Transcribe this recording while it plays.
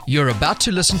You're about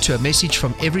to listen to a message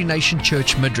from Every Nation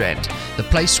Church Midrand, the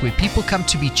place where people come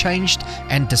to be changed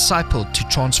and discipled to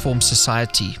transform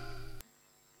society.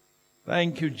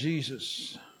 Thank you,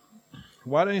 Jesus.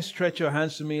 Why don't you stretch your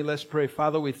hands to me? Let's pray.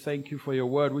 Father, we thank you for your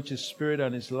word, which is spirit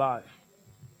and is life.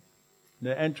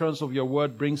 The entrance of your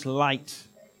word brings light,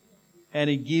 and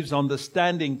it gives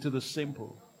understanding to the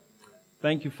simple.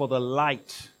 Thank you for the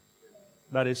light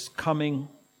that is coming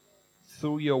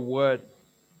through your word.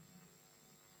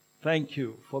 Thank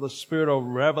you for the spirit of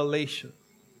revelation.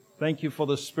 Thank you for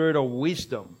the spirit of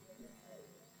wisdom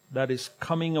that is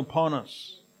coming upon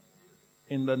us.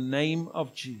 In the name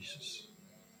of Jesus,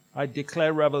 I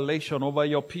declare revelation over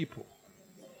your people.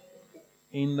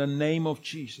 In the name of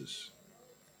Jesus,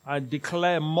 I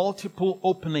declare multiple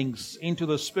openings into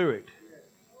the spirit,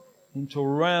 into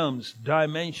realms,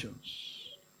 dimensions,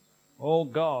 oh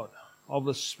God, of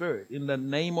the spirit. In the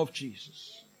name of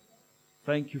Jesus.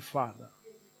 Thank you, Father.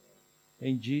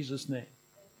 In Jesus' name.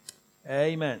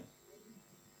 Amen.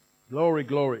 Glory,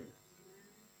 glory.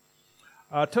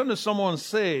 Turn to someone and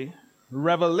say,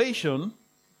 revelation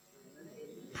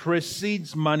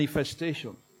precedes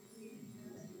manifestation.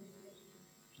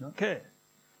 Okay.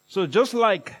 So just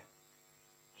like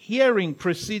hearing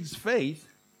precedes faith,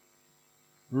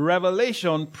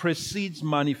 revelation precedes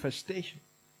manifestation.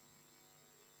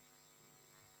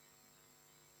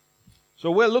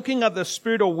 So we're looking at the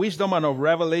spirit of wisdom and of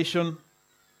revelation.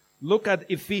 Look at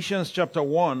Ephesians chapter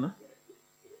 1.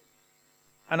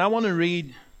 And I want to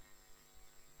read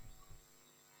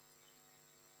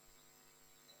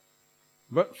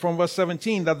from verse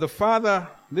 17 that the Father,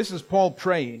 this is Paul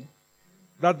praying,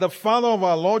 that the Father of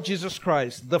our Lord Jesus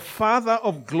Christ, the Father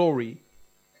of glory,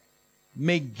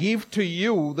 may give to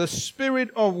you the spirit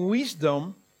of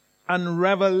wisdom and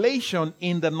revelation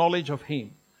in the knowledge of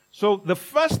Him. So the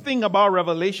first thing about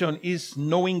revelation is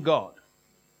knowing God.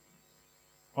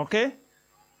 Okay?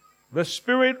 The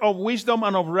spirit of wisdom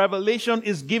and of revelation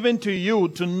is given to you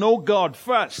to know God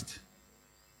first.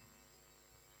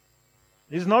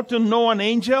 It's not to know an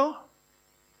angel.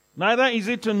 Neither is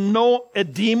it to know a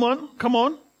demon. Come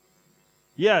on.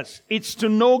 Yes, it's to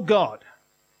know God.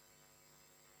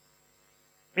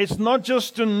 It's not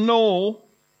just to know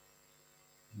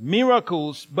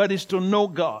miracles, but it's to know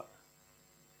God.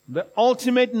 The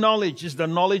ultimate knowledge is the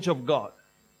knowledge of God.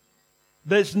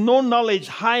 There's no knowledge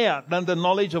higher than the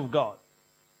knowledge of God.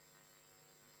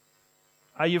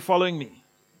 Are you following me?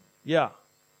 Yeah.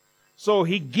 So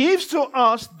He gives to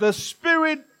us the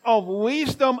spirit of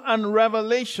wisdom and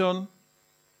revelation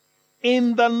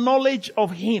in the knowledge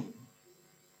of Him.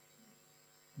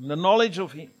 In the knowledge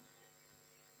of Him.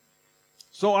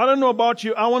 So I don't know about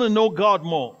you, I want to know God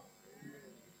more.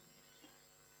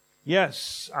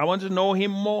 Yes, I want to know Him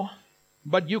more.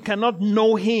 But you cannot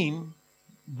know Him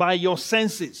by your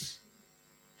senses.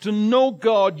 To know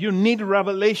God, you need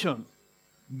revelation.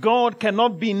 God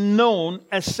cannot be known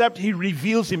except He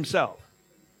reveals Himself.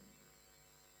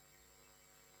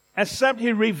 Except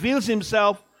He reveals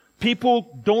Himself,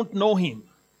 people don't know Him.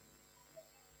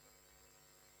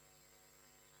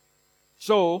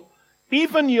 So,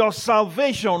 even your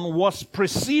salvation was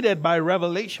preceded by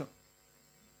revelation.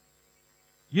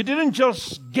 You didn't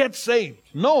just get saved.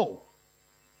 No.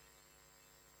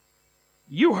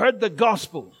 You heard the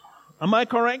gospel. Am I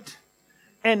correct?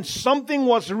 And something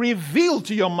was revealed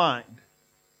to your mind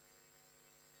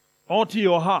or to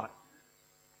your heart.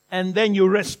 And then you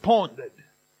responded.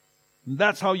 And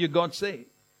that's how you got saved.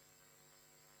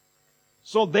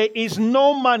 So there is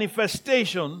no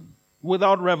manifestation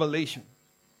without revelation.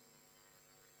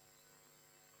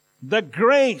 The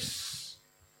grace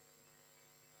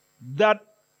that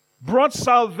brought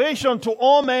salvation to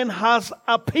all men has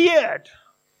appeared.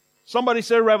 Somebody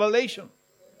say revelation.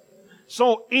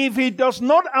 So if it does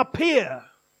not appear,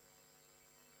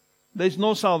 there is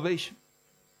no salvation.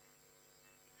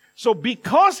 So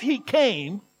because He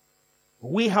came,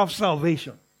 we have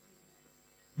salvation.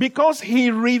 Because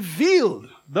He revealed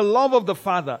the love of the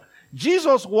Father.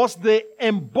 Jesus was the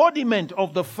embodiment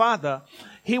of the Father.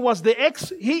 He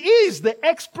is the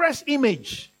express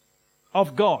image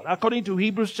of God, according to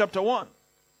Hebrews chapter 1,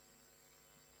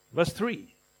 verse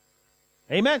 3.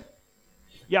 Amen.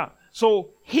 Yeah. So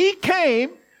He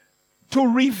came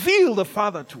to reveal the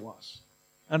Father to us.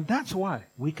 And that's why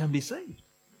we can be saved.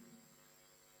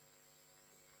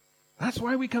 That's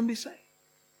why we can be saved.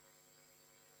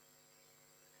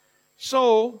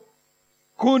 So,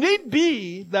 could it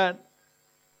be that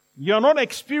you're not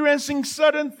experiencing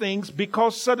certain things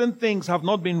because certain things have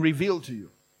not been revealed to you?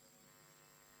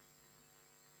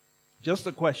 Just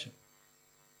a question.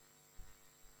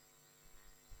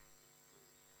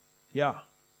 Yeah.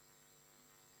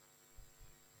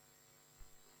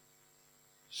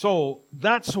 So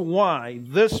that's why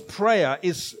this prayer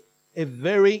is a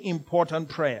very important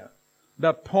prayer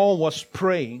that Paul was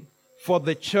praying for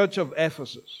the church of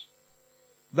Ephesus.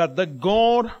 That the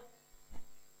God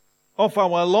of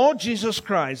our Lord Jesus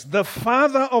Christ, the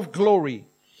Father of glory,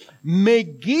 may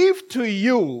give to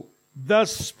you the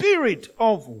spirit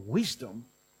of wisdom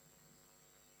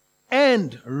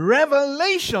and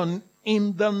revelation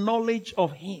in the knowledge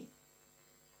of Him.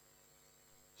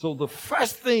 So the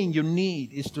first thing you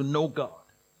need is to know God.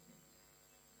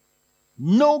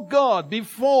 Know God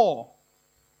before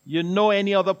you know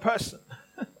any other person.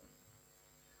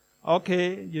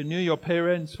 Okay, you knew your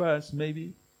parents first,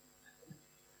 maybe.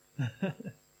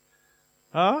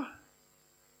 Huh?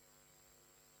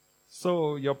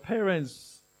 So your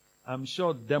parents, I'm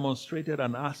sure, demonstrated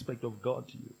an aspect of God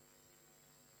to you.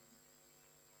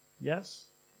 Yes?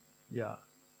 Yeah.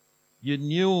 You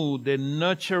knew the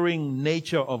nurturing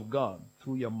nature of God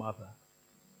through your mother.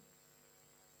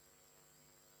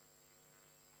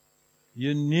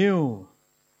 You knew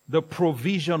the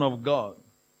provision of God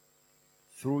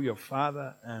through your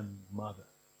father and mother.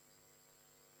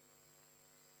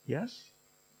 Yes?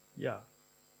 Yeah.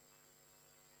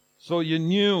 So you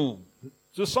knew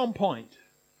to some point,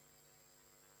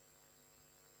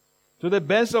 to the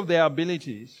best of their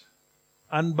abilities,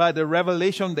 and by the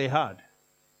revelation they had,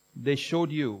 they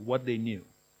showed you what they knew.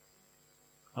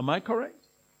 Am I correct?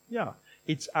 Yeah.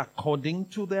 It's according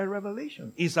to their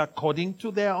revelation. It's according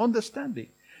to their understanding.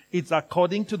 It's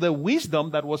according to the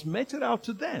wisdom that was meted out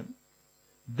to them.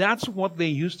 That's what they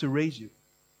used to raise you.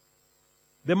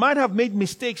 They might have made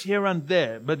mistakes here and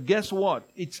there, but guess what?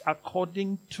 It's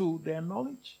according to their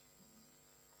knowledge.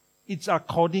 It's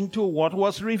according to what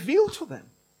was revealed to them.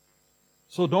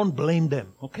 So don't blame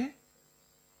them, okay?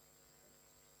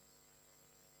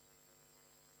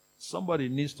 Somebody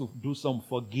needs to do some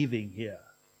forgiving here.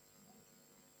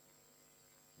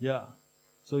 Yeah.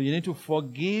 So you need to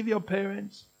forgive your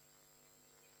parents.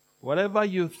 Whatever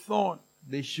you thought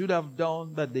they should have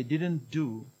done that they didn't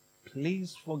do,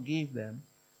 please forgive them.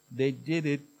 They did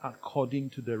it according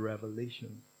to the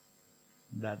revelation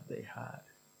that they had.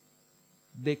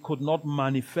 They could not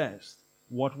manifest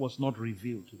what was not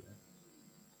revealed to them.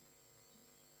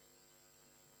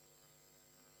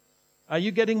 Are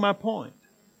you getting my point?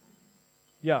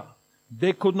 Yeah.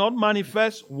 They could not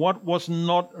manifest what was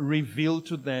not revealed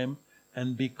to them,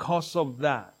 and because of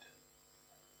that,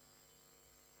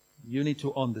 you need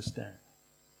to understand.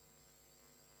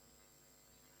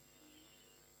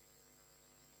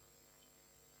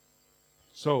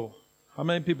 So, how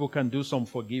many people can do some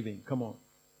forgiving? Come on.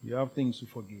 You have things to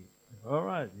forgive. All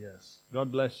right, yes.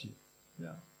 God bless you.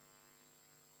 Yeah.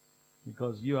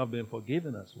 Because you have been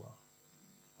forgiven as well.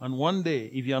 And one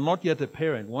day, if you are not yet a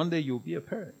parent, one day you'll be a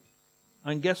parent.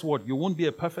 And guess what? You won't be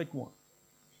a perfect one.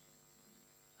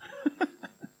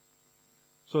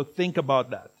 So think about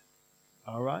that.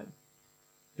 All right?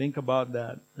 Think about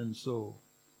that, and so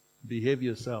behave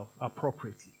yourself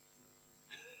appropriately.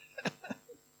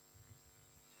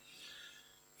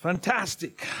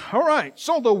 Fantastic. All right.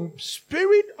 So the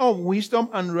spirit of wisdom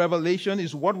and revelation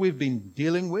is what we've been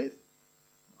dealing with.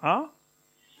 Huh?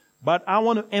 But I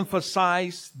want to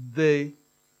emphasize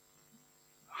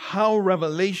how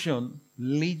revelation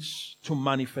leads to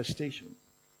manifestation,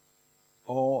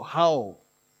 or how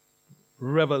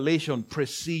revelation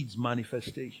precedes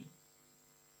manifestation.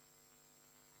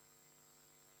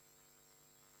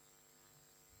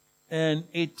 And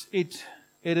it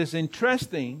is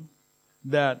interesting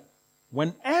that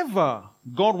whenever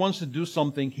God wants to do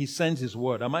something, He sends His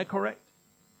word. Am I correct?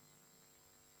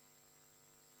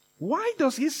 Why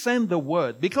does He send the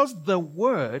word? Because the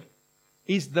word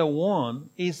is the one,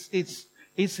 it's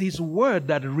His word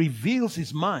that reveals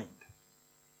His mind.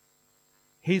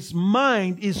 His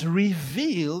mind is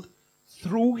revealed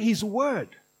through His word.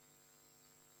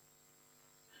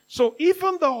 So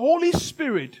even the Holy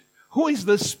Spirit, who is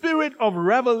the spirit of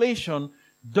revelation,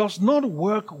 does not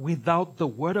work without the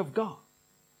word of God.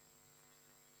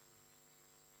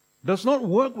 Does not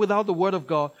work without the word of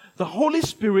God. The Holy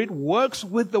Spirit works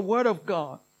with the word of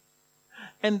God.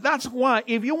 And that's why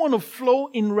if you want to flow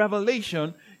in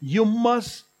revelation, you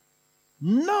must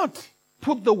not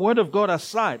put the word of God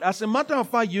aside. As a matter of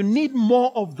fact, you need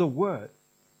more of the word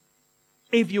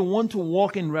if you want to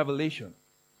walk in revelation.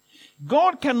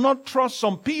 God cannot trust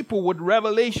some people with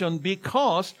revelation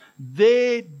because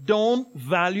they don't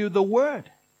value the word.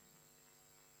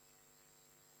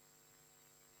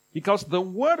 Because the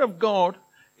word of God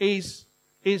is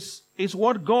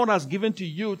what God has given to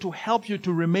you to help you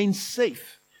to remain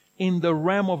safe in the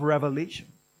realm of revelation.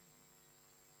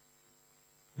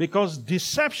 Because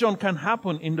deception can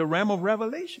happen in the realm of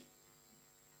revelation.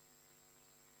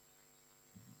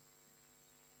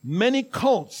 Many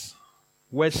cults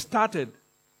were started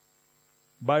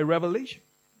by revelation.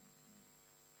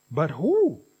 But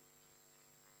who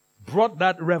brought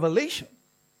that revelation?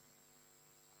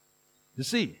 You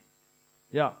see?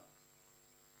 Yeah.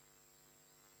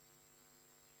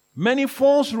 Many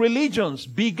false religions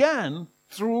began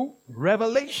through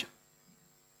revelation.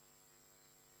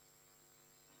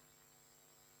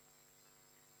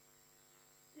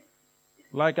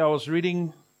 Like I was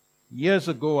reading years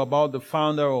ago about the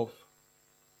founder of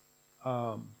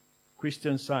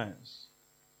Christian Science.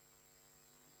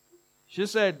 She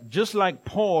said, just like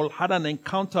Paul had an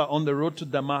encounter on the road to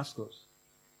Damascus,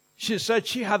 she said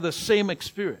she had the same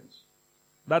experience.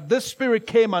 That this spirit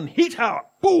came and hit her,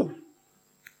 boom,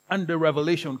 and the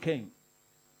revelation came.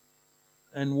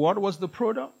 And what was the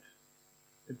product?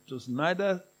 It was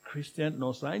neither Christian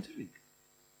nor scientific.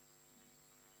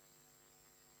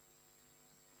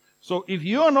 So if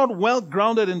you are not well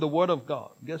grounded in the Word of God,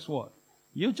 guess what?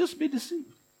 You'll just be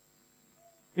deceived.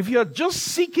 If you're just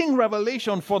seeking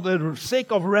revelation for the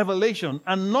sake of revelation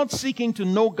and not seeking to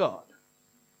know God,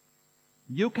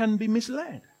 you can be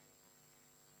misled.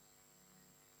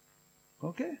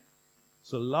 Okay?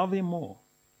 So love Him more.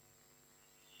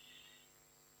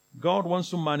 God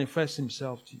wants to manifest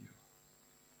Himself to you.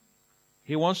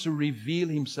 He wants to reveal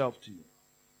Himself to you.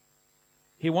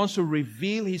 He wants to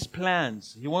reveal His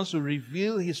plans. He wants to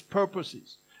reveal His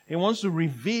purposes. He wants to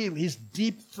reveal His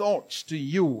deep thoughts to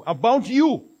you, about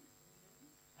you.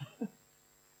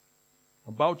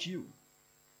 About you.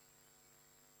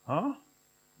 Huh?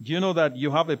 Do you know that you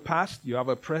have a past, you have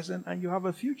a present, and you have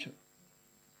a future?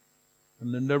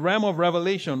 And then the realm of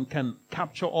revelation can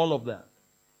capture all of that.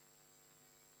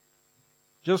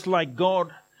 Just like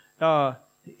God,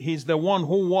 He's the one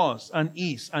who was and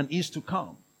is to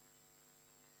come.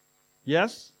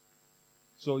 Yes?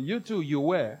 So you too, you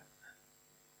were,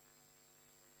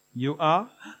 you are,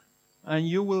 and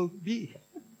you will be.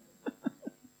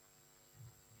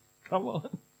 Come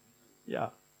on. Yeah.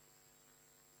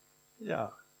 Yeah.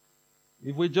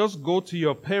 If we just go to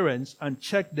your parents and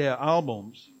check their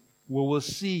albums, we will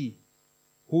see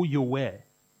who you were.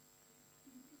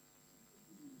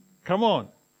 Come on.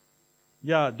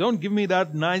 Yeah, don't give me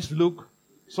that nice look.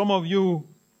 Some of you,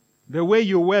 the way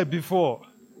you were before,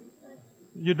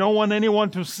 you don't want anyone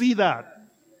to see that.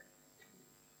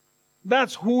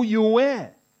 That's who you were.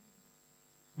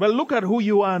 But look at who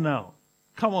you are now.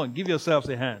 Come on, give yourselves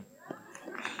a hand.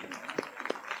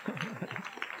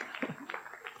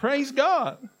 Praise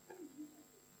God.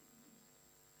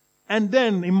 And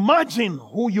then imagine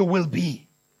who you will be.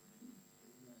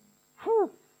 Whew.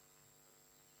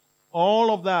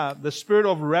 All of that, the spirit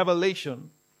of revelation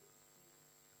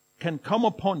can come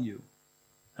upon you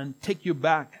and take you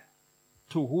back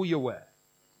to who you were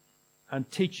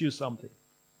and teach you something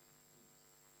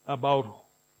about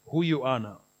who you are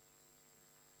now,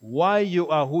 why you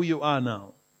are who you are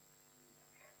now,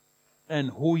 and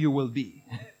who you will be.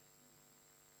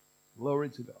 Glory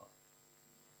to God.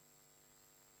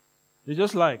 It's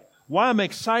just like, why I'm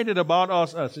excited about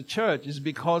us as a church is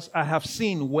because I have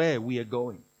seen where we are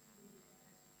going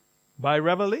by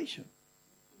revelation.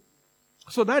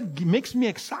 So that makes me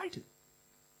excited.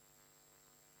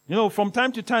 You know, from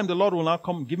time to time, the Lord will now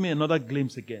come, give me another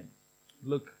glimpse again.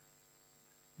 Look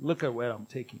at where I'm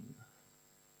taking you.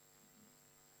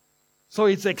 So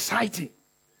it's exciting.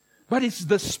 But it's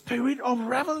the spirit of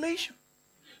revelation.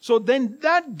 So then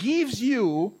that gives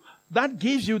you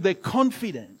the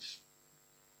confidence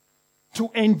to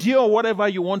endure whatever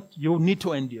you need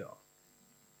to endure.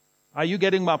 Are you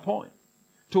getting my point?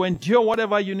 To endure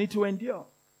whatever you need to endure.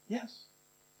 Yes.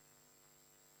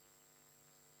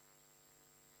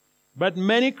 But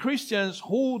many Christians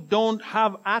who don't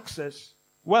have access,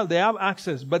 well, they have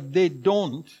access, but they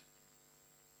don't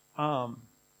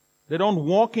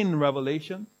walk in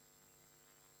revelation.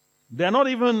 They're not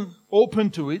even open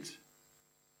to it.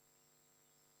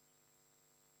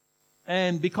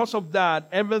 And because of that,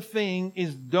 everything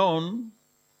is done,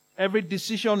 every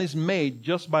decision is made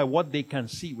just by what they can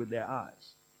see with their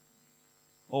eyes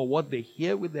or what they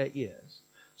hear with their ears.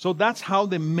 So that's how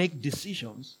they make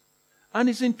decisions. And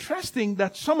it's interesting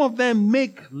that some of them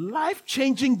make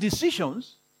life-changing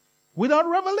decisions without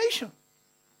revelation.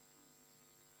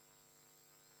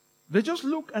 They just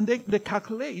look and they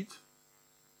calculate,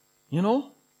 you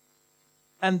know,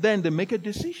 and then they make a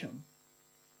decision.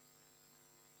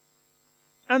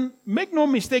 And make no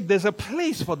mistake, there's a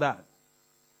place for that.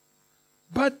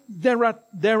 But there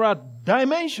are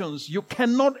dimensions you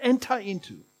cannot enter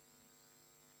into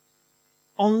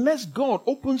unless God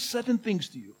opens certain things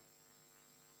to you.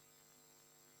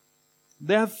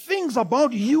 There are things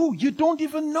about you you don't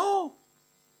even know.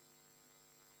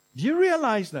 Do you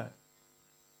realize that?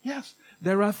 Yes,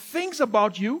 there are things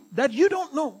about you that you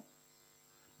don't know,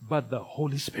 but the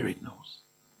Holy Spirit knows.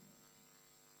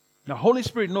 The Holy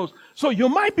Spirit knows. So you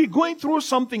might be going through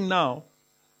something now,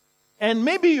 and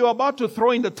maybe you're about to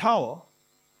throw in the towel,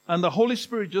 and the Holy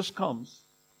Spirit just comes.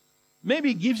 Maybe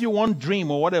He gives you one dream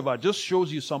or whatever, just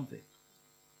shows you something.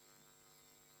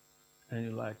 And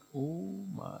you're like, oh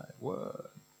my word.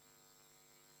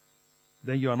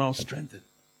 Then you are now strengthened.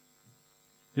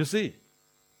 You see?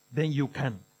 Then you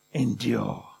can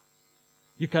endure.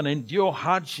 You can endure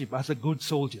hardship as a good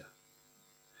soldier.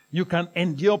 You can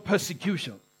endure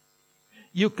persecution.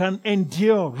 You can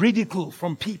endure ridicule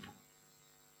from people.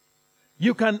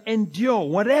 You can endure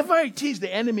whatever it is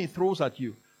the enemy throws at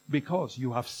you because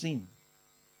you have seen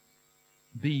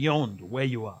beyond where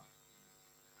you are.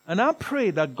 And I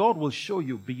pray that God will show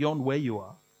you beyond where you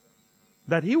are.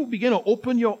 That He will begin to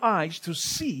open your eyes to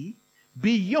see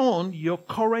beyond your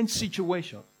current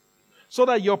situation. So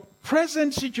that your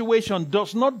present situation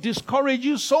does not discourage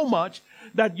you so much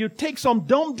that you take some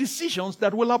dumb decisions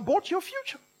that will abort your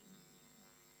future.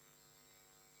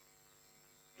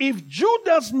 If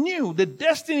Judas knew the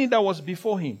destiny that was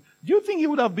before him, do you think he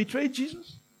would have betrayed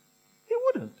Jesus? He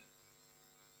wouldn't.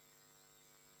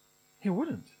 He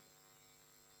wouldn't.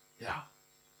 Yeah.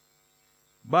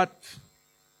 But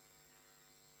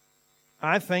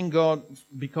I thank God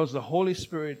because the Holy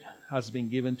Spirit has been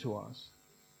given to us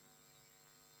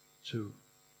to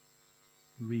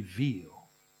reveal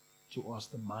to us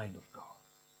the mind of God.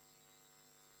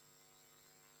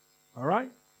 All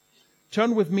right?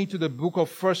 Turn with me to the book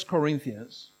of 1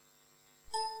 Corinthians,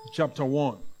 chapter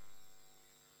 1.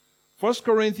 1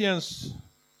 Corinthians,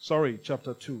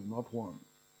 chapter 2, not 1.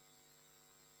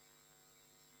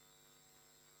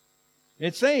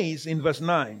 It says in verse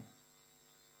 9,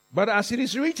 but as it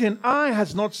is written, eye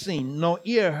has not seen, nor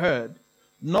ear heard,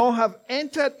 nor have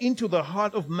entered into the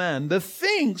heart of man the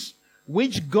things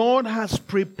which God has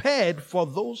prepared for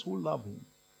those who love Him.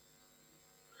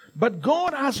 But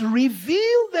God has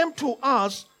revealed them to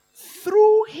us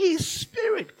through His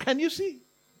Spirit. Can you see?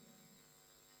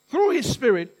 Through His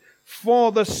Spirit.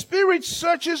 For the Spirit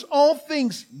searches all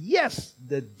things, yes,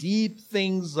 the deep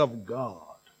things of God.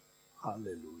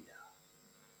 Hallelujah.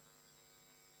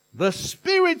 The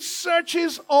Spirit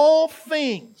searches all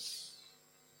things.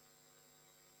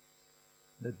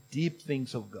 The deep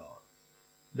things of God.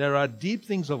 There are deep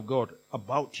things of God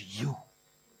about you.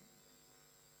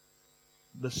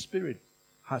 The Spirit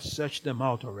has searched them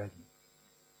out already.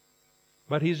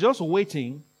 But He's just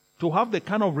waiting to have the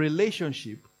kind of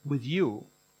relationship with you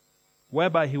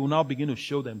whereby He will now begin to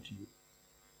show them to you.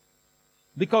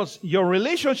 Because your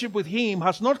relationship with Him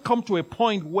has not come to a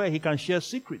point where He can share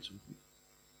secrets with you.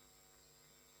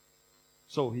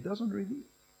 So He doesn't reveal.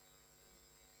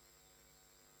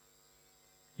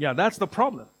 Yeah, that's the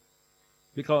problem.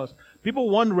 Because people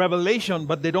want revelation,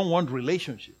 but they don't want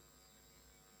relationship.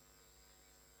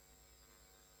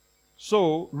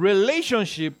 So,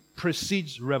 relationship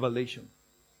precedes revelation.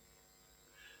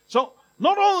 So,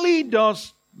 not only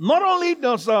does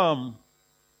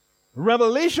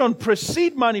revelation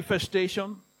precede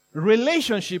manifestation,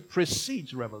 relationship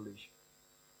precedes revelation.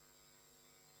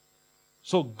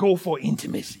 So, go for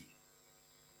intimacy.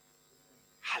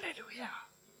 Hallelujah.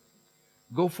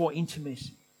 Go for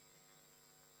intimacy.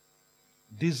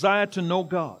 Desire to know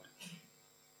God.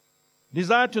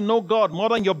 Desire to know God more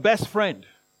than your best friend.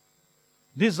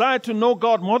 Desire to know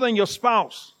God more than your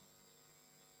spouse.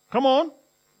 Come on.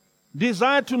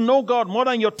 Desire to know God more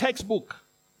than your textbook.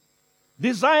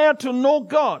 Desire to know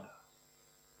God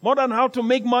more than how to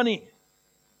make money.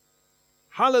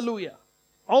 Hallelujah.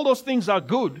 All those things are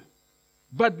good,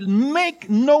 but make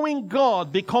knowing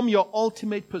God become your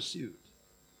ultimate pursuit.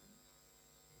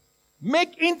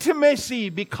 Make intimacy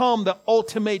become the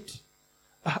ultimate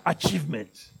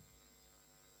achievement.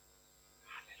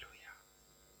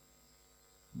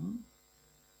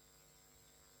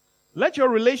 Let your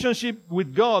relationship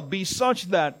with God be such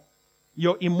that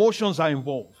your emotions are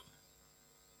involved.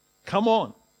 Come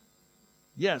on.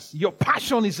 Yes, your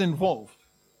passion is involved.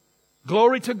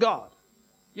 Glory to God.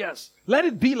 Yes, let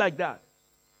it be like that.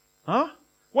 Huh?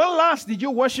 When last did you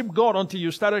worship God until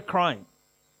you started crying?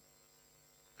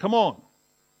 Come on.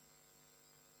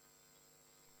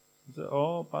 You say,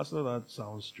 oh, Pastor, that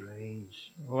sounds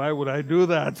strange. Why would I do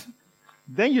that?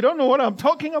 Then you don't know what I'm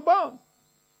talking about.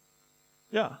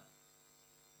 Yeah.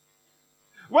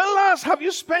 When last have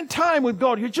you spent time with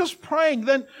God? You're just praying,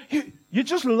 then you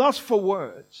just lust for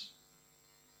words.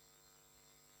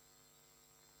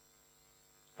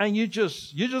 and you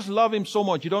just love him so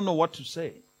much you don't know what to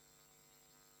say.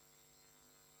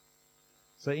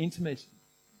 Say intimacy.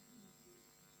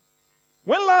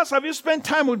 When last have you spent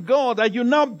time with God that you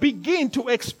now begin to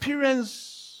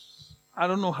experience, I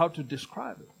don't know how to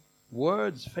describe it.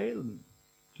 Words fail me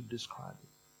to describe it.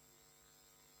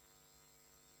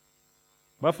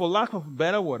 But for lack of a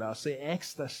better word, I'll say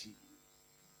ecstasy.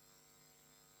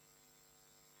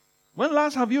 When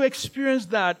last have you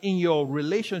experienced that in your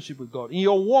relationship with God, in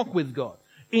your walk with God,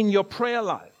 in your prayer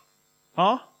life?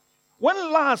 Huh? When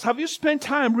last have you spent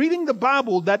time reading the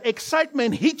Bible that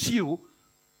excitement hits you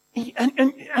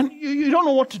and you don't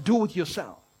know what to do with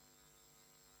yourself?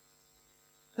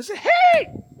 I say,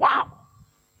 hey, wow,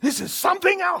 this is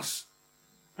something else.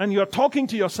 And you're talking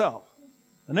to yourself.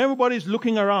 And everybody's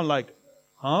looking around like,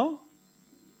 huh?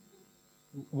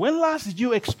 When last did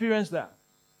you experience that?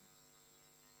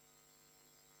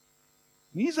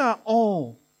 These are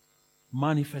all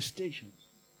manifestations.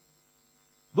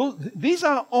 These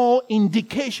are all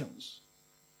indications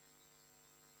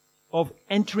of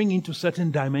entering into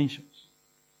certain dimensions.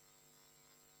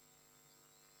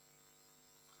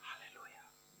 Hallelujah.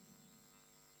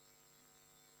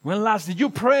 When last did you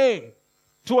pray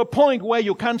to a point where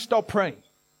you can't stop praying?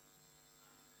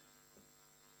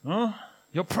 Huh?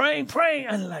 You're praying,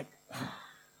 and like,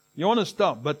 you want to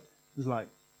stop, but it's like,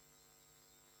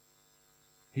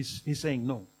 he's saying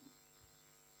no.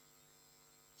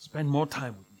 Spend more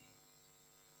time with me.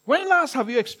 When last have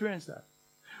you experienced that?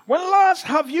 When last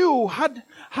have you had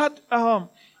time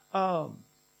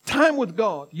with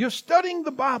God? You're studying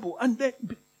the Bible and then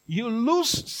you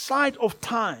lose sight of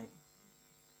time.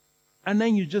 And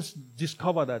then you just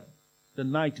discover that the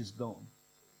night is gone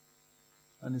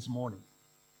and it's morning.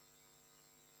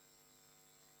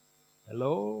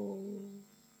 Hello,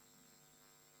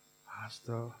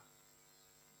 Pastor.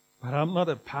 But I'm not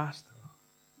a pastor.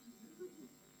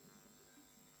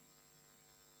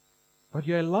 But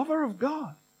you're a lover of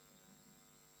God.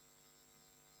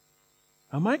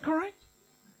 Am I correct?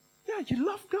 Yeah, you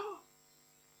love God.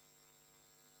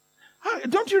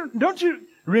 Don't you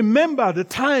remember the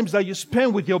times that you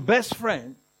spent with your best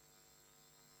friend?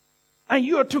 And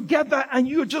you are together and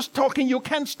you're just talking, you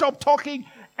can't stop talking,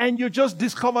 and you just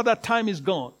discover that time is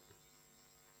gone.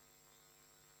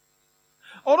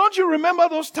 Or don't you remember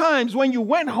those times when you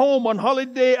went home on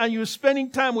holiday and you were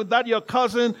spending time with that your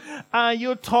cousin and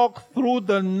you talk through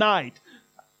the night?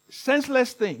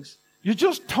 Senseless things. You're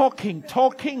just talking.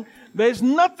 There's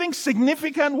nothing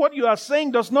significant. What you are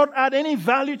saying does not add any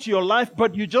value to your life,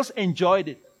 but you just enjoyed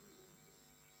it.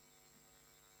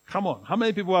 Come on. How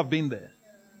many people have been there?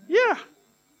 Yeah.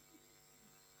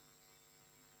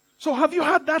 So have you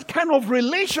had that kind of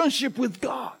relationship with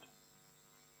God?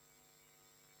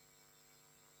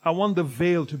 I want the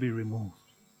veil to be removed.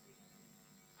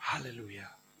 Hallelujah.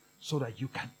 So that you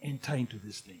can enter into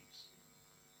these things.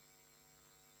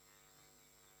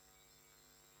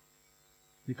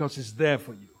 Because it's there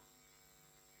for you.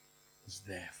 It's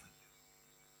there for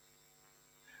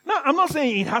you. Now, I'm not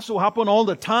saying it has to happen all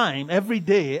the time, every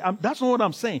day. That's not what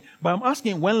I'm saying. But I'm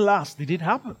asking, when last did it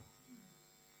happen?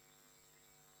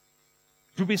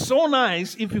 It would be so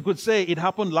nice if you could say it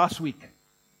happened last week.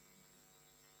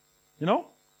 You know?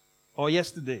 Or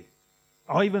yesterday.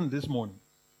 Or even this morning.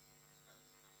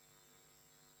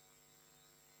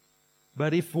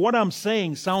 But if what I'm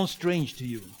saying sounds strange to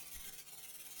you,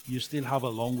 you still have a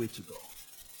long way to go.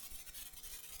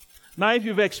 Now, if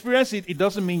you've experienced it, it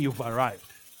doesn't mean you've arrived.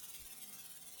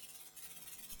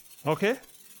 Okay?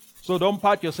 So don't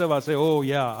pat yourself and say, oh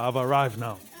yeah, I've arrived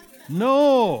now.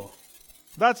 No.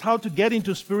 That's how to get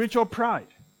into spiritual pride.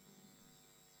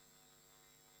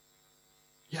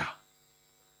 Yeah.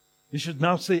 You should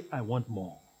now say, I want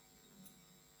more.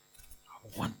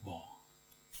 I want more.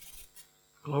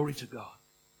 Glory to God.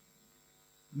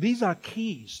 These are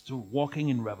keys to walking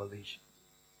in revelation.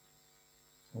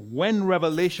 When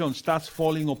revelation starts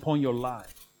falling upon your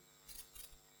life,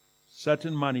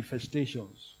 certain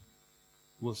manifestations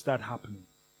will start happening.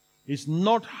 It's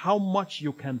not how much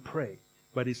you can pray,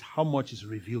 but it's how much is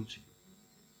revealed to you.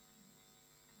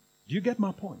 Do you get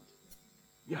my point?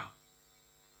 Yeah.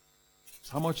 It's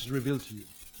how much is revealed to you.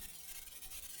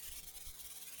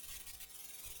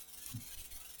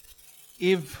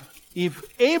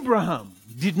 If Abraham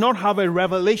did not have a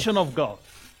revelation of God,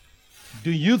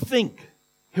 do you think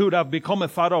he would have become a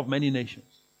father of many nations?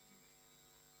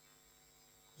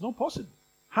 It's not possible.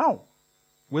 How?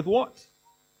 With what?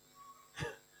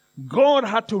 God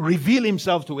had to reveal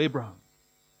himself to Abraham.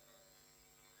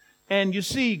 And you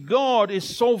see, God is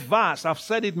so vast. I've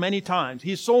said it many times.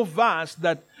 He's so vast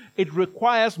that it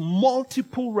requires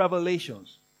multiple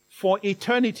revelations for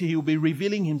eternity he will be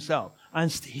revealing himself.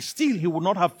 And still he will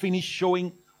not have finished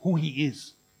showing who he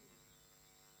is.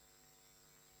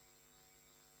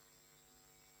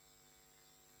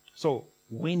 So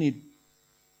we need,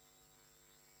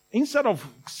 instead of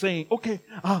saying, okay,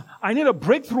 I need a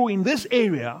breakthrough in this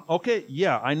area. Okay,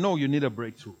 yeah, I know you need a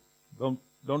breakthrough.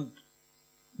 Don't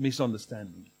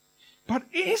misunderstand me. But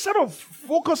instead of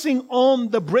focusing on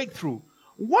the breakthrough,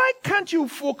 why can't you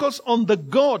focus on the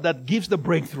God that gives the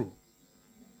breakthrough?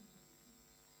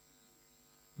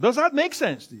 Does that make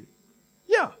sense to you?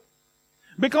 Yeah.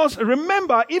 Because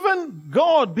remember, even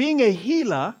God being a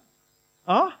healer,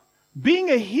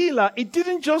 it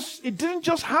didn't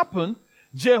just happen.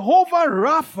 Jehovah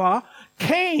Rapha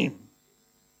came.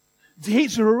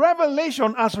 His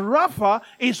revelation as Rapha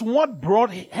is what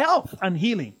brought health and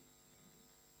healing.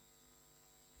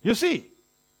 You see?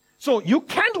 So you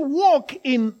can't walk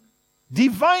in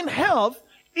divine health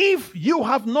if you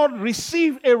have not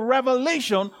received a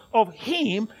revelation of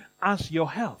Him as your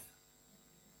health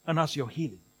and as your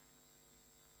healing.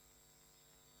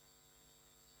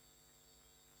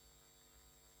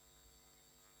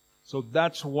 So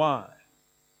that's why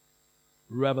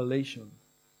revelation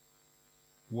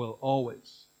will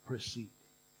always precede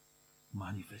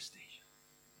manifestation.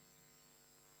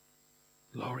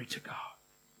 Glory to God.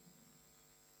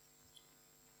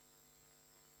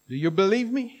 Do you believe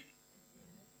me?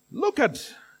 Look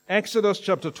at Exodus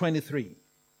chapter 23.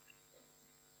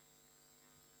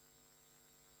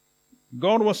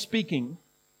 God was speaking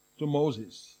to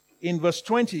Moses. In verse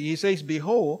 20, he says,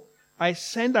 "Behold, I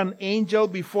send an angel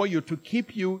before you to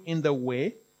keep you in the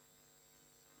way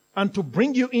and to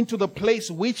bring you into the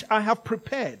place which I have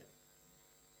prepared."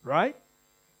 Right?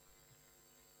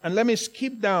 And let me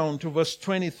skip down to verse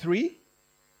 23.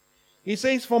 He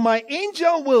says, "For my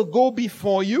angel will go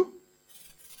before you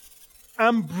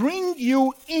and bring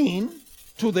you in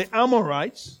to the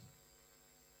Amorites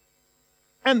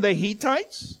and the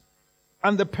Hittites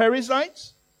and the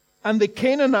Perizzites and the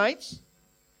Canaanites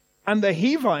and the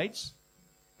Hivites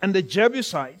and the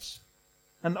Jebusites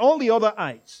and all the other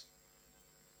ites."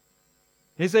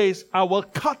 He says, I will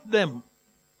cut them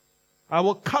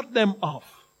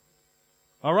off.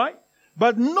 All right?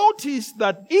 But notice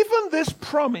that even this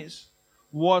promise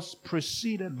was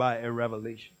preceded by a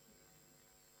revelation.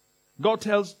 God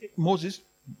tells Moses,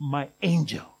 "My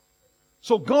angel."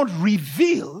 So God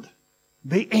revealed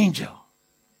the angel.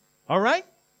 All right?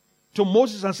 To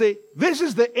Moses and say, "This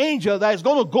is the angel that is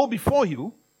going to go before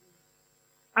you.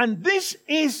 And this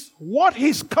is what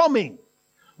he's coming.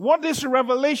 What this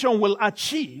revelation will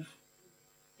achieve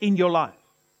in your life."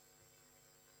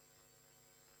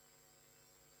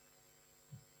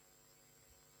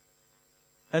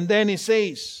 And then he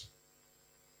says,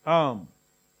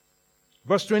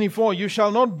 verse 24, "You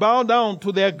shall not bow down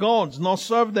to their gods, nor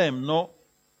serve them, nor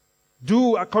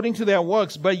do according to their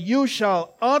works, but you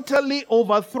shall utterly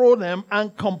overthrow them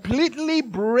and completely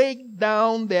break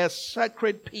down their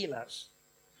sacred pillars.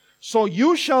 So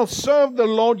you shall serve the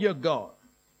Lord your God."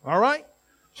 All right?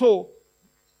 So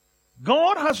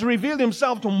God has revealed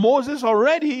himself to Moses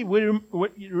already. We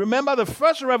remember the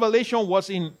first revelation was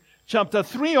in chapter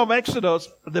 3 of Exodus,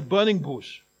 the burning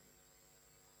bush.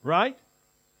 Right?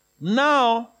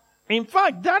 Now, in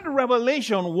fact, that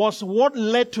revelation was what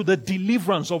led to the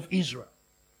deliverance of Israel.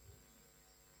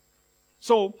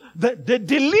 So, the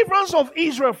deliverance of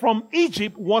Israel from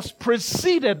Egypt was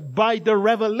preceded by the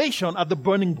revelation at the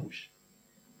burning bush.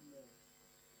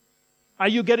 Are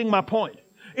you getting my point?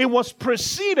 It was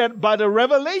preceded by the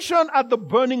revelation at the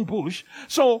burning bush.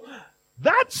 So,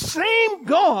 that same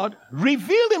God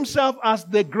revealed himself as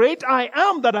the great I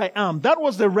am that I am. That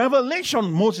was the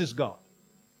revelation Moses got.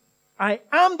 I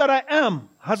am that I am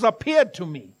has appeared to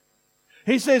me.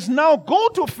 He says, "Now go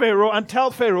to Pharaoh and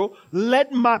tell Pharaoh,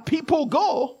 let my people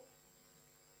go."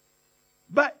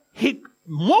 But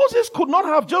Moses could not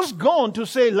have just gone to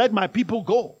say, "Let my people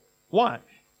go." Why?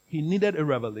 He needed a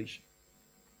revelation.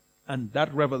 And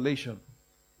that revelation,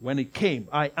 when it came,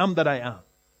 I am that I am,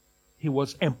 he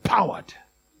was empowered.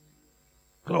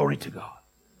 Glory to God.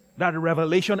 That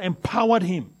revelation empowered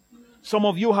him. Some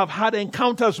of you have had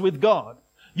encounters with God.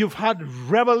 You've had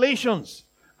revelations,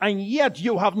 and yet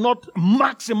you have not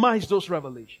maximized those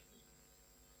revelations.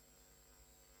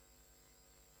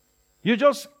 You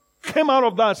just came out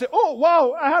of that and said, "Oh,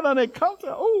 wow, I had an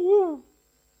encounter. Oh,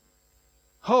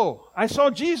 I saw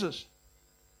Jesus."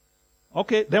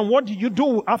 Okay, then what did you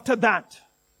do after that?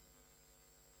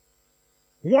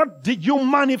 What did you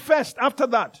manifest after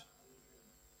that?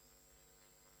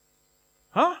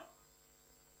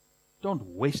 Don't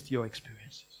waste your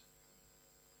experiences.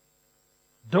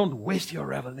 Don't waste your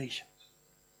revelations.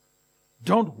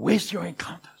 Don't waste your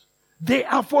encounters. They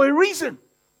are for a reason.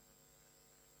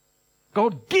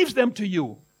 God gives them to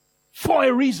you for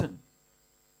a reason.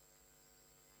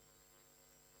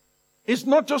 It's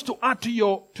not just to add to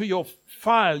your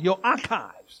file, your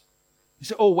archives. You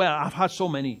say, oh, well, I've had so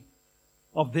many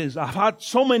of this. I've had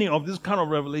so many of this kind of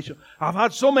revelation. I've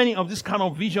had so many of this kind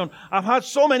of vision. I've had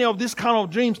so many of this kind of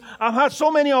dreams. I've had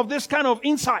so many of this kind of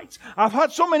insights. I've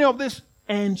had so many of this.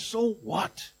 And so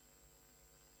what?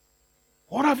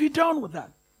 What have you done with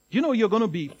that? You know you're going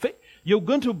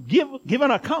to give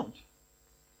an account.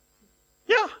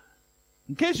 Yeah.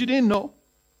 In case you didn't know.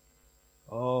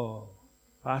 Oh,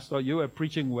 Pastor, you were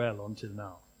preaching well until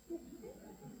now.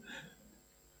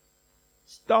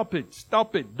 Stop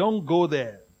it. Don't go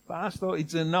there. Pastor,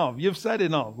 it's enough. You've said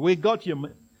enough. We got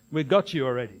you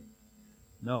already.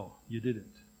 No, you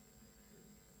didn't.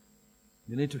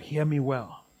 You need to hear me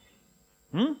well.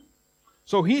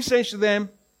 So he says to them,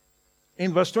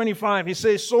 in verse 25, he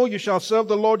says, so you shall serve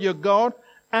the Lord your God,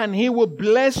 and he will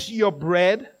bless your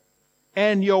bread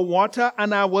and your water,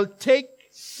 and I will take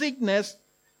sickness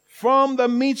from the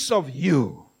midst of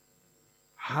you.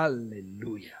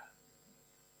 Hallelujah.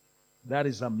 That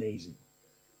is amazing.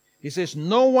 He says,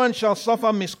 no one shall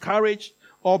suffer miscarriage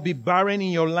or be barren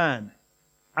in your land.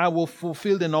 I will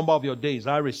fulfill the number of your days.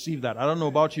 I receive that. I don't know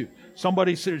about you.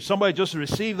 Somebody just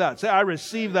receive that. Say, I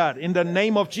receive that. In the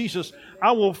name of Jesus,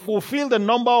 I will fulfill the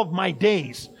number of my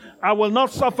days. I will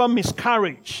not suffer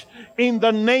miscarriage. In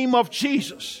the name of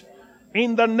Jesus.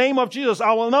 In the name of Jesus,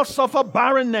 I will not suffer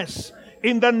barrenness.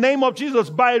 In the name of Jesus,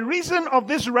 by reason of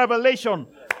this revelation,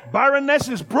 barrenness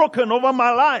is broken over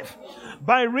my life.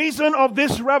 By reason of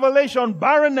this revelation,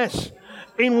 barrenness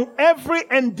in every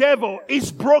endeavor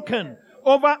is broken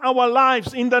over our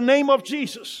lives in the name of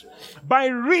Jesus. By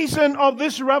reason of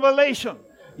this revelation,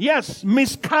 yes,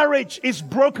 miscarriage is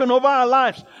broken over our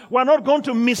lives. We're not going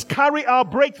to miscarry our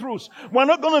breakthroughs. We're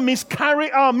not going to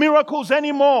miscarry our miracles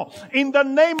anymore in the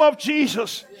name of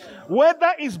Jesus.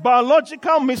 Whether it's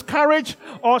biological miscarriage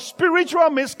or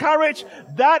spiritual miscarriage,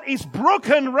 that is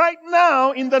broken right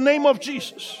now in the name of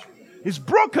Jesus. It's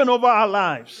broken over our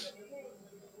lives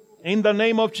in the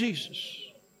name of Jesus.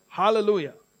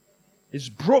 Hallelujah. It's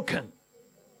broken.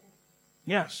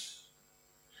 Yes.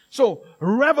 So,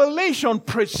 revelation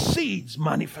precedes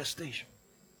manifestation.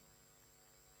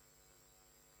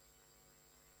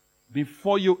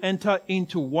 Before you enter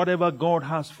into whatever God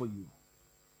has for you,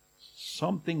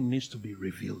 something needs to be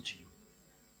revealed to you.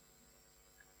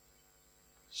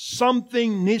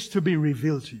 Something needs to be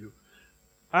revealed to you.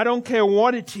 I don't care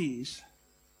what it is,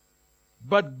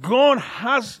 but God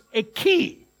has a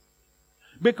key.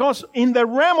 Because in the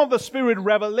realm of the Spirit,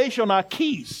 revelation are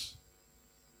keys.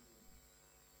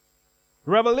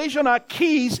 Revelation are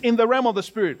keys in the realm of the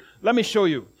Spirit. Let me show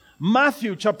you.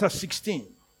 Matthew chapter 16.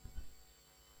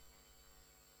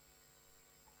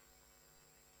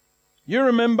 You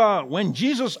remember when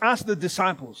Jesus asked the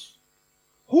disciples,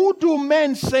 who do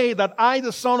men say that I,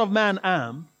 the Son of Man,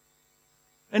 am?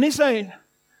 And they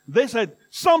said,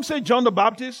 some say John the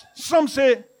Baptist, some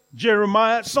say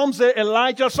Jeremiah, some say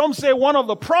Elijah, some say one of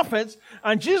the prophets.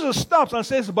 And Jesus stops and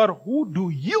says, but who do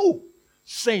you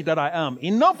say that I am?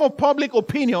 Enough of public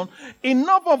opinion,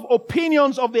 enough of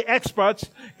opinions of the experts,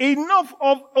 enough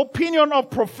of opinion of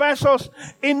professors,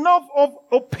 enough of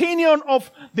opinion of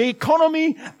the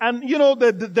economy and,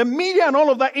 the media and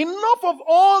all of that. Enough of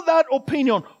all that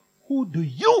opinion. Who do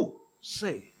you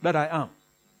say that I am?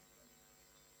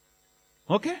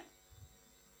 Okay?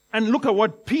 And look at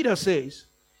what Peter says.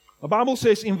 The Bible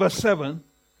says in verse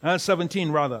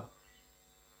 17 rather.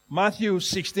 Matthew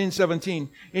 16:17.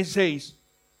 It says,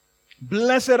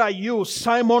 blessed are you,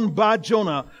 Simon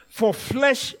Bar-Jonah, for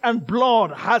flesh and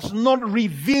blood has not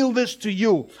revealed this to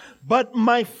you, but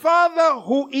my Father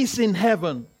who is in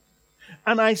heaven.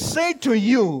 And I say to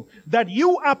you that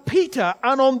you are Peter,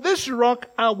 and on this rock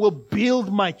I will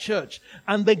build my church,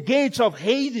 and the gates of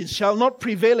Hades shall not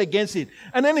prevail against it.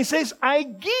 And then he says, I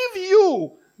give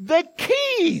you the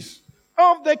keys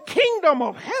of the kingdom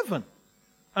of heaven.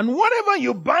 And whatever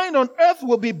you bind on earth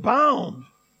will be bound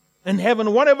in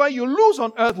heaven. Whatever you loose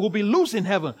on earth will be loose in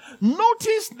heaven.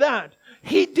 Notice that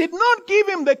he did not give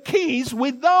him the keys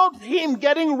without him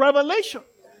getting revelation.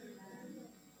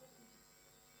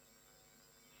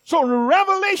 So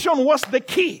revelation was the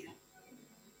key.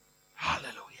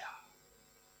 Hallelujah.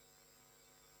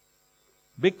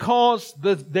 Because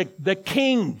the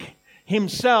king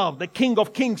himself, the King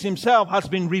of Kings himself has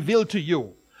been revealed to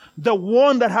you. The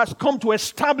one that has come to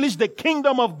establish the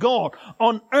kingdom of God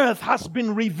on earth has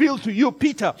been revealed to you,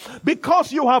 Peter.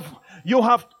 Because you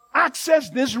have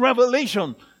accessed this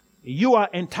revelation, you are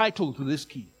entitled to this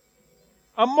key.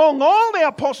 Among all the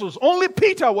apostles, only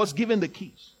Peter was given the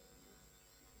keys.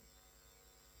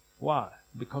 Why?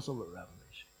 Because of a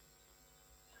revelation.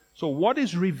 So what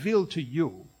is revealed to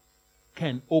you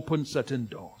can open certain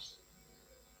doors.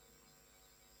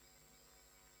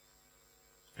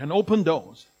 Can open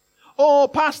doors. Oh,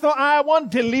 Pastor, I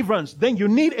want deliverance. Then you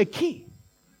need a key.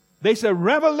 There's a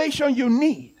revelation you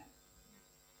need.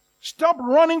 Stop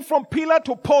running from pillar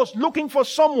to post looking for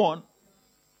someone.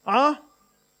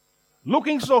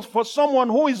 Looking for someone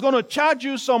who is going to charge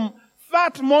you some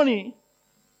fat money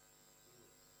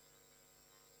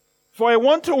for a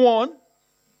one-to-one.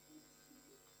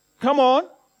 Come on.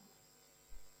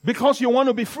 Because you want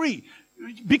to be free.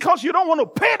 Because you don't want to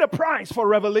pay the price for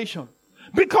revelation.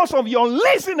 Because of your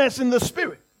laziness in the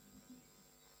spirit.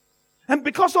 And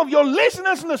because of your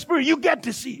laziness in the spirit, you get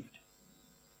deceived.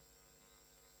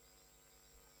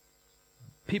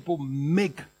 People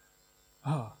make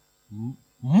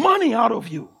money out of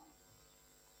you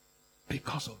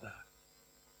because of that.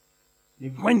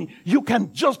 When you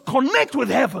can just connect with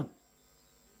heaven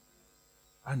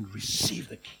and receive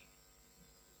the key.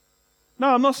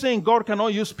 Now, I'm not saying God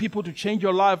cannot use people to change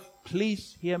your life.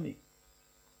 Please hear me.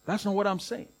 That's not what I'm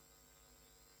saying.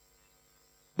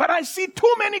 But I see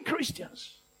too many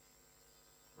Christians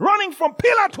running from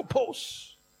pillar to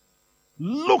post,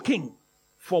 looking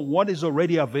for what is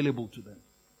already available to them.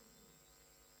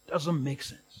 Doesn't make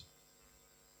sense.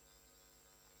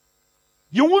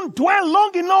 You won't dwell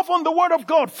long enough on the Word of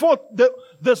God for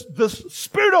the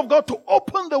Spirit of God to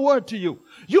open the Word to you.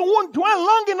 You won't dwell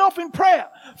long enough in prayer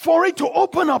for it to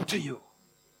open up to you.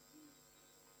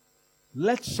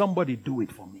 Let somebody do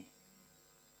it for me.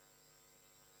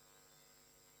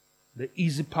 The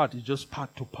easy part is just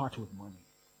part with money.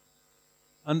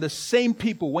 And the same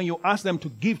people, when you ask them to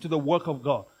give to the work of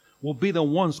God, will be the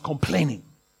ones complaining.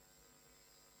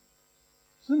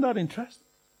 Isn't that interesting?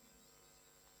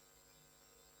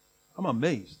 I'm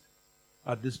amazed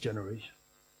at this generation.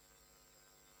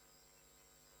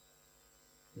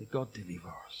 May God deliver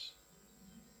us.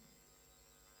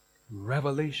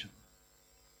 Revelation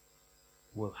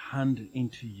will hand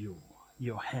into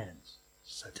your hands,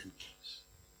 certain keys.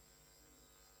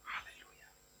 Hallelujah.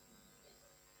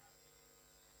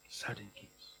 Certain keys.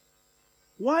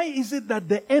 Why is it that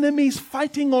the enemy is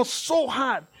fighting us so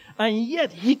hard and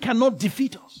yet he cannot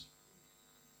defeat us?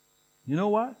 You know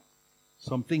why?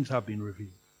 Some things have been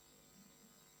revealed.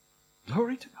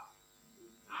 Glory to God.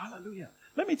 Hallelujah.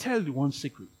 Let me tell you one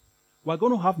secret. We're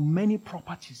going to have many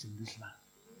properties in this land.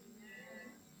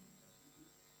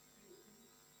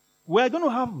 We're going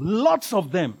to have lots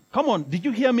of them. Come on, did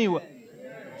you hear me? Yes.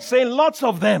 Say lots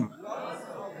of them. Lots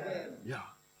of them. Yeah.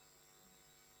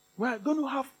 We're going to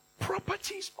have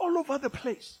properties all over the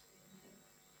place.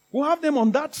 We'll have them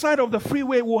on that side of the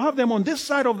freeway. We'll have them on this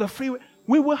side of the freeway.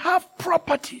 We will have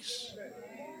properties.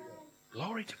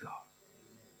 Glory to God.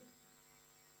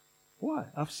 Why?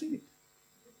 I've seen it.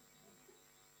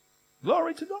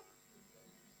 Glory to God.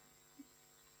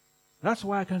 That's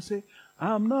why I can say,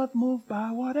 I'm not moved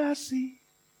by what I see.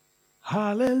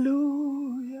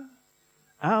 Hallelujah.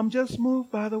 I'm just moved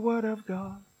by the word of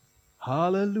God.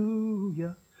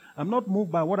 Hallelujah. I'm not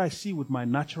moved by what I see with my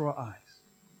natural eyes.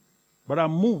 But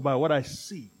I'm moved by what I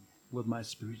see with my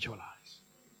spiritual eyes.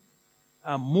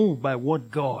 I'm moved by what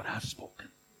God has spoken.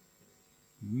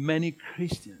 Many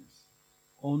Christians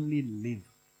only live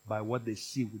by what they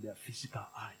see with their physical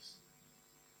eyes.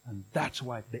 And that's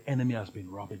why the enemy has been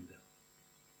robbing them.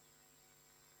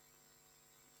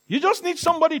 You just need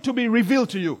somebody to be revealed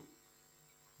to you.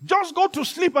 Just go to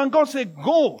sleep and God say,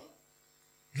 go.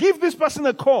 Give this person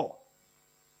a call.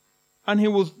 And he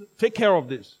will take care of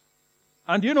this.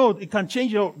 And you know, it can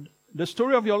change the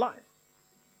story of your life.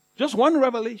 Just one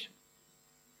revelation.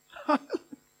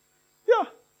 Yeah.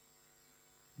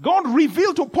 God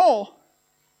revealed to Paul,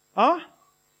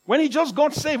 when he just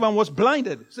got saved and was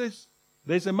blinded, he says,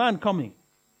 there's a man coming.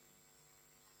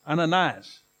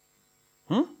 Ananias.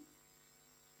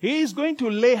 He is going to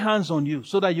lay hands on you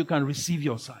so that you can receive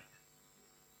your sight.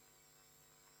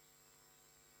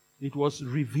 It was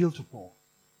revealed to Paul.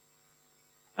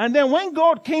 And then when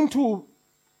God came to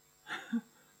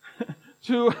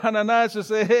Ananias to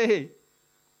say, hey,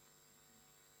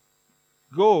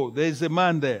 go, there's a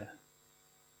man there.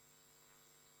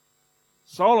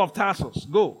 Saul of Tarsus,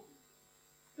 go.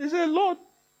 He said, Lord,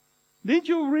 didn't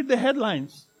you read the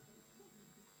headlines?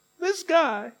 This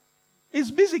guy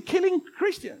is busy killing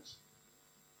Christians.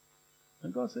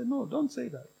 And God said, no, don't say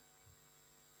that.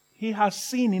 He has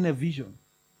seen in a vision.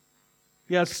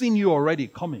 He has seen you already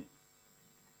coming.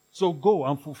 So go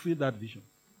and fulfill that vision.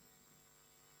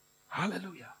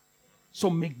 Hallelujah. So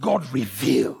may God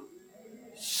reveal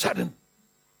certain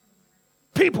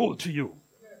people to you.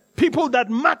 People that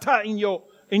matter in your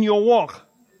walk.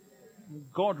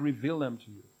 God reveal them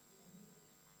to you.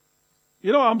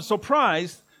 You know, I'm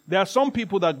surprised. There are some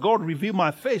people that God revealed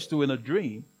my face to in a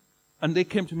dream. And they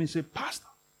came to me and said, Pastor,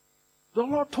 the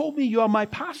Lord told me you are my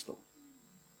pastor.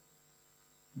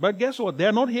 But guess what?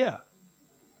 They're not here.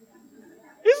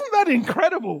 Isn't that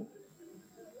incredible?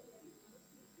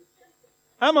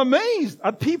 I'm amazed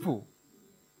at people.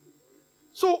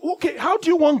 So, okay, how do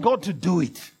you want God to do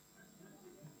it?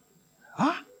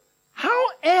 Huh? How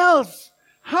else?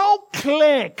 How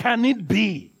clear can it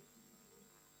be?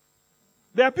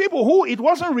 There are people who it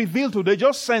wasn't revealed to, they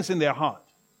just sense in their heart.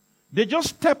 They just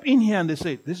step in here and they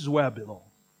say, this is where I belong.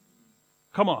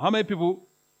 Come on, how many people,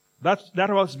 that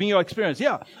has been your experience?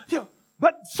 Yeah.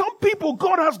 But some people,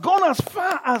 God has gone as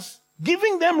far as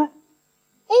giving them,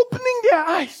 opening their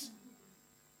eyes.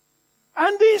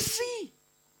 And they see.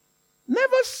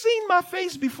 Never seen my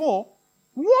face before.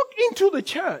 Walk into the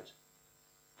church.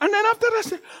 And then after that,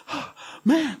 say, oh,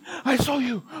 man, I saw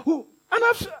you. Ooh. And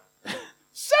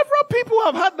several people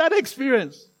have had that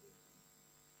experience.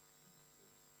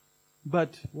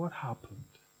 But what happened?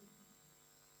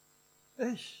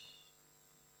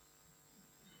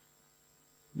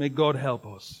 May God help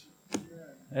us.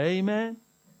 Amen.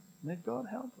 May God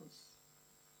help us.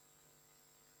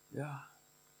 Yeah.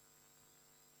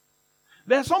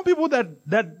 There are some people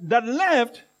that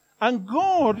left and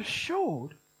God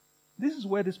showed this is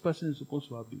where this person is supposed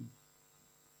to have been.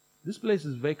 This place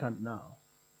is vacant now.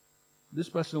 This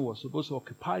person was supposed to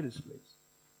occupy this place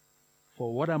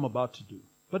for what I'm about to do.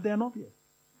 But they are not here.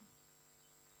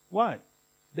 Why?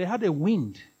 They had a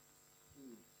wind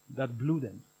that blew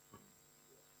them.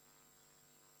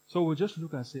 So we'll just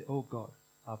look and say, oh God,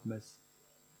 have mercy.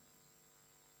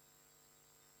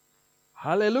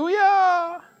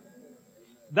 Hallelujah!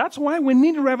 That's why we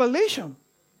need revelation.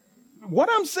 What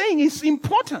I'm saying is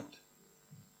important.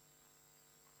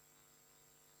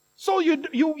 So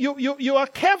you are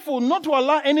careful not to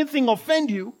allow anything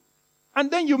offend you,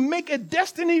 and then you make a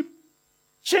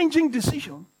destiny-changing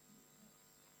decision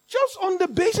just on the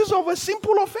basis of a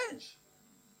simple offense.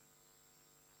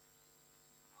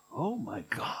 Oh my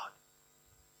God.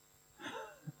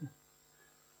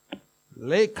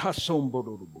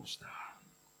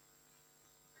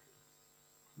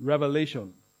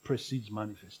 Revelation precedes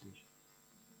manifestation.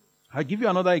 I'll give you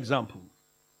another example.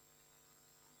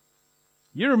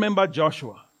 You remember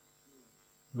Joshua,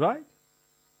 right?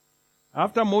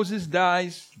 After Moses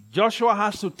dies, Joshua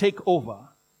has to take over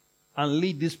and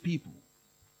lead these people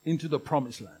into the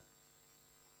promised land.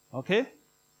 Okay?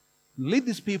 Lead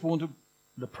these people into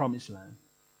the promised land.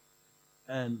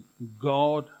 And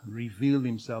God revealed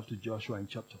himself to Joshua in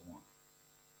chapter 1.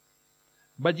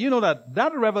 But you know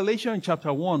that revelation in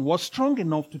chapter 1 was strong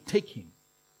enough to take him.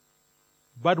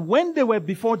 But when they were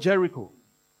before Jericho,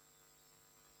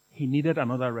 he needed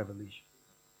another revelation.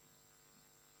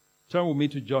 Turn with me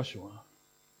to Joshua.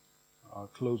 I'll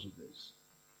close with this.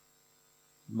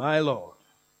 My Lord.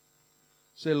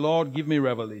 Say, Lord, give me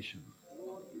revelation.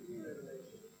 Lord, give me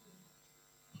revelation.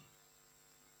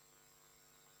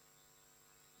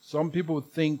 Some people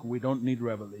think we don't need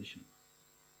revelation.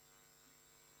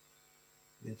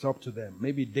 It's up to them.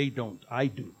 Maybe they don't. I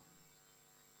do.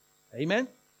 Amen?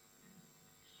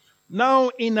 Now,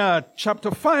 in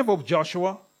chapter 5 of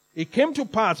Joshua, it came to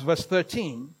pass, verse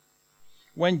 13,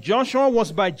 when Joshua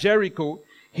was by Jericho,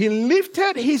 he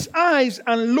lifted his eyes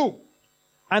and looked,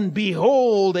 and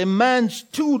behold, a man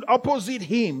stood opposite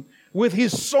him with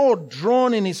his sword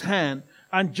drawn in his hand.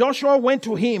 And Joshua went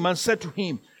to him and said to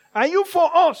him, are you for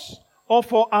us or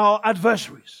for our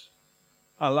adversaries?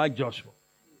 I like Joshua.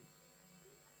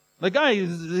 The guy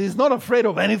is not afraid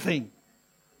of anything.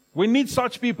 We need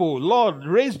such people. Lord,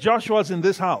 raise Joshuas in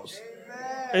this house.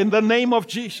 Amen. In the name of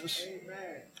Jesus.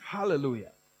 Amen.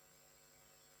 Hallelujah.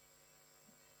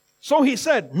 So he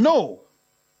said, no,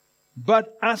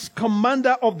 but as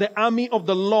commander of the army of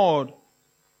the Lord,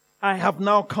 I have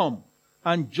now come.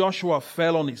 And Joshua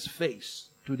fell on his face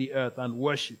to the earth and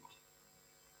worshipped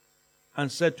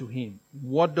and said to him,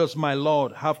 what does my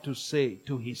Lord have to say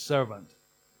to his servant?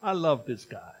 I love this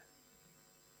guy.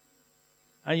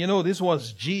 And you know, this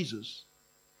was Jesus.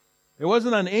 It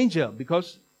wasn't an angel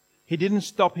because he didn't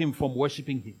stop him from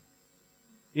worshiping him.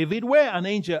 If it were an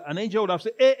angel would have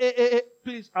said, hey,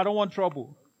 please, I don't want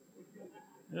trouble.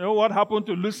 You know what happened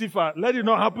to Lucifer? Let it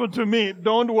not happen to me.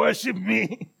 Don't worship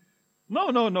me.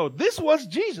 No. This was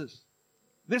Jesus.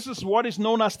 This is what is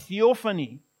known as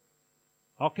theophany.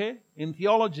 Okay? In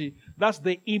theology, that's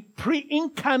the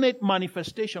pre-incarnate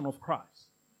manifestation of Christ.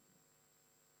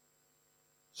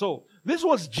 So, This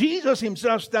was Jesus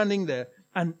himself standing there,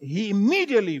 and he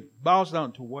immediately bows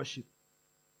down to worship.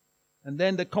 And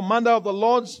then the commander of the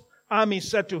Lord's army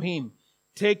said to him,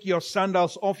 take your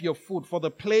sandals off your foot, for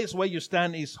the place where you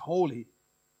stand is holy.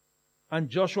 And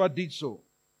Joshua did so.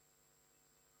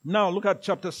 Now look at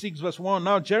chapter 6 verse 1.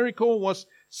 Now Jericho was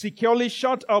securely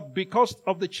shut up because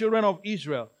of the children of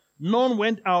Israel. None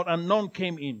went out and none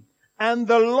came in. And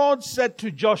the Lord said to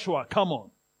Joshua, come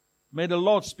on, may the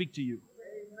Lord speak to you.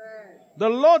 Amen. The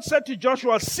Lord said to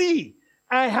Joshua, see,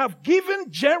 I have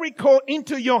given Jericho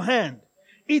into your hand,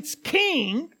 its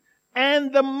king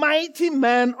and the mighty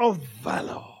man of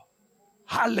valor.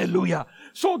 Hallelujah.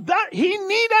 So that he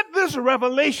needed this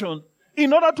revelation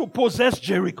in order to possess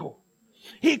Jericho.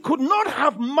 He could not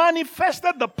have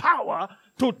manifested the power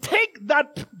to take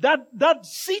that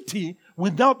city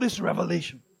without this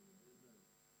revelation.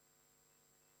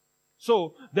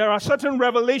 So there are certain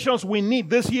revelations we need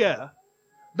this year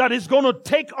that is going to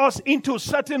take us into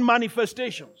certain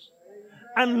manifestations.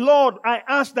 And Lord, I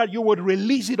ask that you would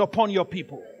release it upon your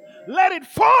people. Let it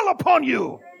fall upon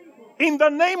you in the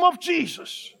name of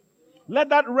Jesus. Let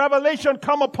that revelation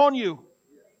come upon you.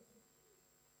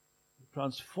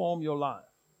 Transform your life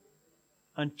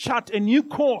and chart a new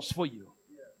course for you.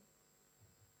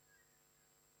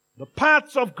 The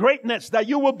paths of greatness that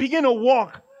you will begin to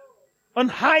walk on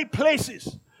high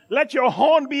places. Let your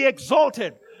horn be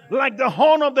exalted like the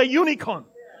horn of the unicorn.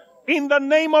 In the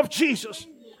name of Jesus,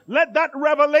 let that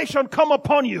revelation come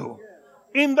upon you.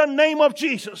 In the name of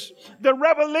Jesus, the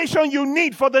revelation you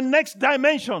need for the next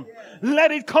dimension,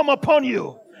 let it come upon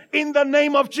you. In the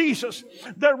name of Jesus,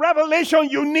 the revelation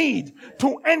you need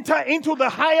to enter into the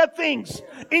higher things,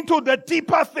 into the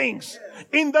deeper things.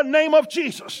 In the name of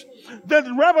Jesus,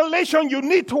 the revelation you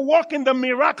need to walk in the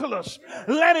miraculous,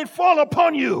 let it fall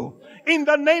upon you. In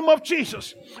the name of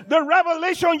Jesus, the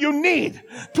revelation you need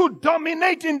to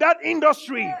dominate in that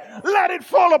industry, let it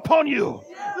fall upon you.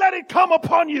 Let it come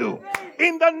upon you.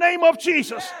 In the name of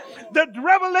Jesus, the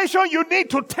revelation you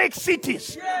need to take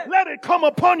cities, let it come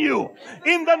upon you.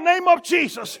 In the name of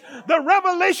Jesus, the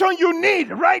revelation you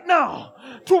need right now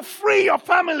to free your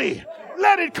family,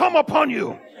 let it come upon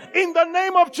you. In the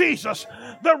name of Jesus,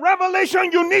 the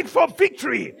revelation you need for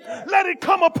victory, let it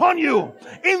come upon you.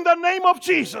 In the name of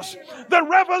Jesus, the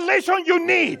revelation you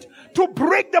need to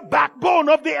break the backbone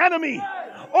of the enemy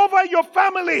over your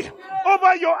family,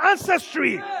 over your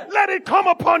ancestry, let it come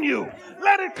upon you.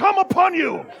 Let it come upon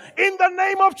you. In the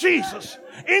name of Jesus.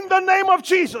 In the name of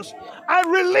Jesus, I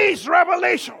release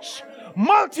revelations.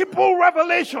 Multiple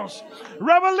revelations.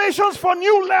 Revelations for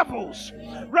new levels.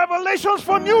 Revelations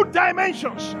for new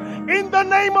dimensions. In the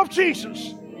name of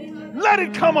Jesus, let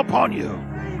it come upon you.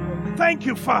 Thank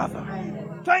you, Father.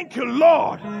 Thank you,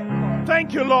 Lord.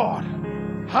 Thank you, Lord.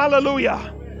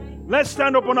 Hallelujah. Let's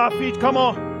stand up on our feet. Come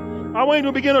on. I want you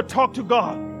to begin to talk to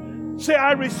God. Say,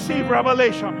 I receive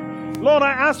revelation. Lord,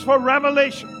 I ask for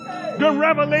revelation. The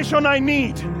revelation I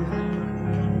need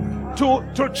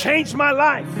to change my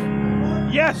life.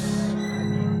 Yes.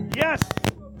 Yes.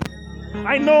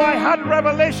 I know I had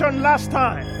revelation last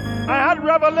time. I had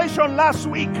revelation last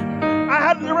week. I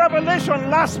had revelation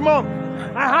last month.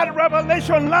 I had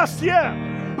revelation last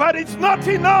year. But it's not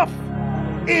enough.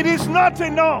 It is not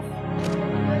enough.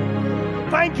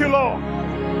 Thank you, Lord.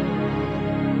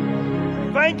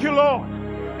 Thank you, Lord.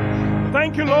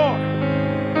 Thank you, Lord.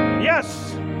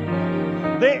 Yes.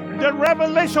 The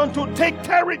revelation to take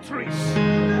territories.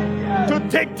 To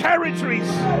take territories.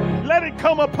 Let it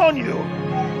come upon you.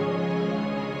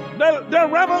 The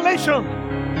revelation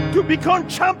to become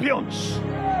champions,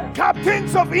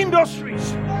 captains of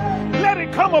industries, let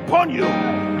it come upon you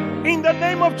in the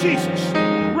name of Jesus.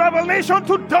 Revelation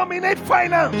to dominate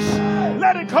finance,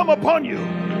 let it come upon you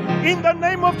in the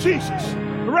name of Jesus.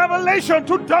 Revelation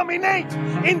to dominate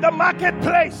in the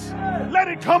marketplace, let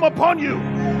it come upon you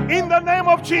in the name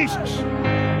of Jesus.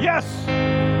 Yes.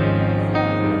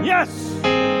 Yes.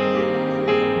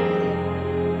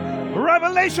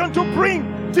 Revelation to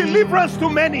bring deliverance to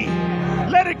many,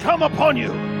 let it come upon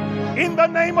you in the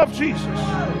name of Jesus.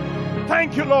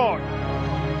 Thank you, Lord.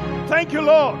 Thank you,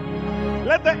 Lord.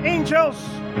 Let the angels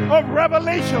of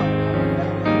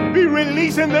revelation be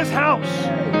released in this house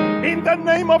in the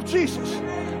name of Jesus.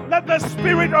 Let the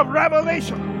spirit of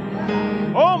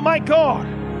revelation, oh my God,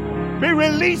 be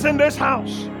released in this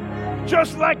house.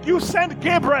 Just like you sent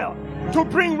Gabriel to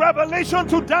bring revelation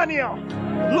to Daniel,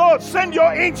 Lord, send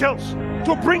your angels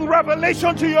to bring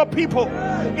revelation to your people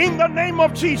in the name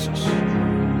of Jesus.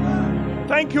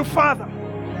 Thank you, Father.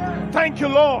 Thank you,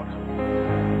 Lord.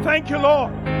 Thank you,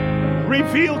 Lord.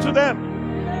 Reveal to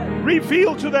them.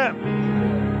 Reveal to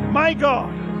them. My God.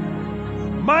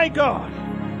 My God,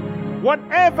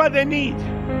 whatever they need,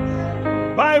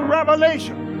 by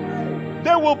revelation,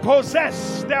 they will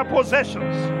possess their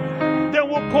possessions. They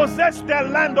will possess their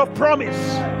land of promise.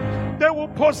 They will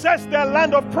possess their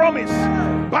land of promise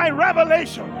by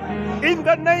revelation in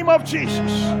the name of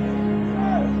Jesus.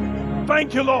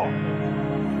 Thank you, Lord.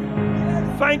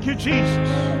 Thank you, Jesus.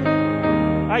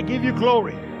 I give you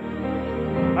glory.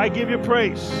 I give you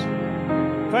praise.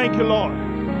 Thank you, Lord.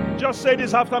 Just say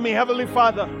this after me. Heavenly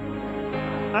Father,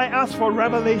 I ask for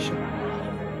revelation.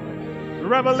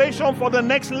 Revelation for the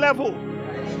next level.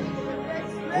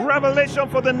 Revelation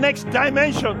for the next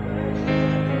dimension.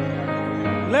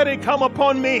 Let it come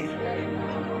upon me.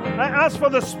 I ask for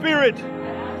the spirit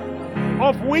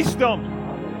of wisdom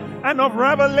and of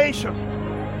revelation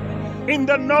in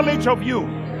the knowledge of you.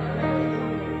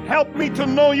 Help me to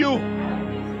know you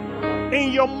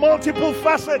in your multiple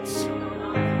facets,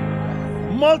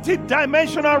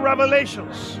 multi-dimensional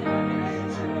revelations.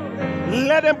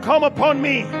 Let them come upon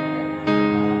me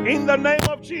in the name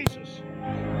of Jesus.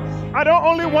 I don't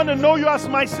only want to know you as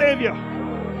my Savior.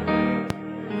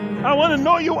 I want to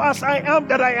know you as I am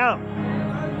that I am.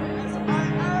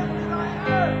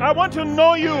 I want to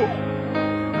know you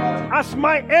as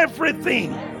my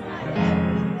everything.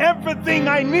 Everything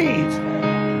I need.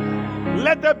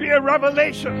 Let there be a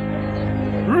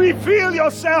revelation. Reveal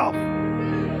yourself.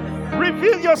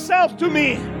 Reveal yourself to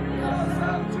me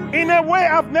in a way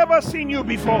I've never seen you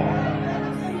before.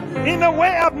 In a way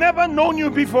I've never known you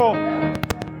before.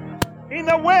 In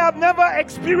a way I've never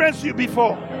experienced you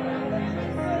before.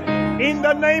 In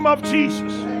the name of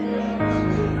Jesus.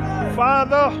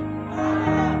 Father,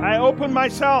 I open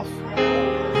myself.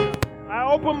 I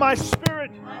open my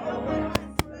spirit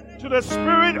to the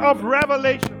spirit of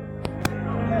revelation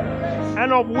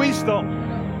and of wisdom.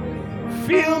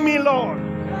 Fill me, Lord,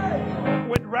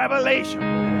 with revelation.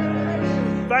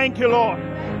 Thank you, Lord.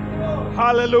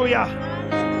 Hallelujah.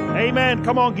 Amen.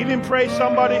 Come on, give him praise,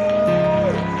 somebody.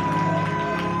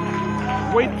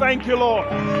 We thank you, Lord.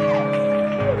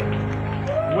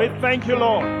 We thank you,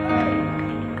 Lord.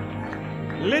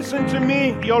 Listen to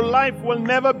me. Your life will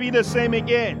never be the same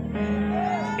again.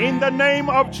 In the name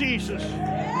of Jesus,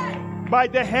 by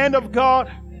the hand of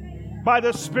God, by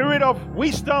the spirit of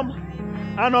wisdom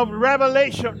and of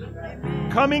revelation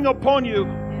coming upon you,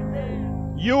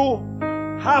 you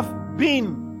have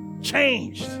been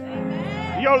changed.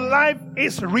 Your life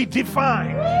is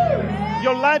redefined.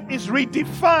 Your life is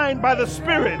redefined by the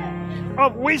spirit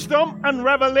of wisdom and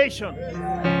revelation.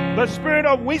 The spirit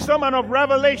of wisdom and of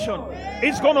revelation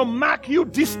is going to mark you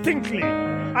distinctly,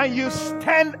 and you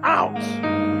stand out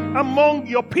among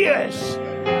your peers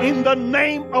in the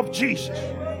name of Jesus.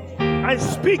 I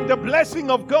speak the blessing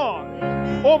of God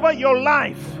over your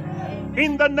life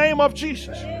in the name of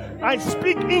Jesus. I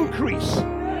speak increase.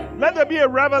 Let there be a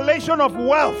revelation of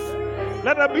wealth.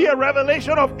 Let there be a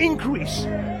revelation of increase.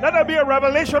 Let there be a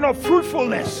revelation of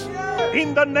fruitfulness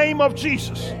in the name of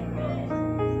Jesus.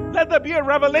 Let there be a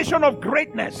revelation of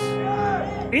greatness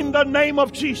in the name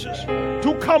of Jesus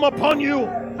to come upon you,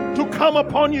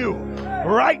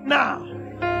 right now.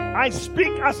 I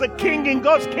speak as a king in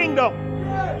God's kingdom.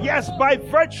 Yes, by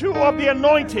virtue of the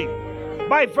anointing,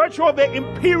 by virtue of the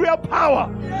imperial power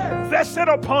vested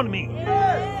upon me,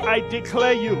 I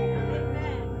declare you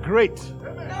great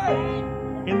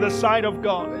in the sight of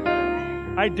God.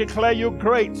 I declare you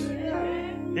great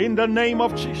in the name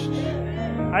of Jesus.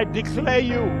 I declare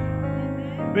you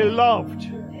beloved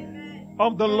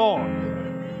of the Lord.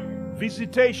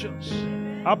 Visitations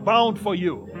abound for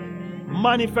you.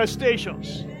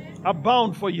 Manifestations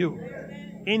abound for you.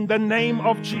 In the name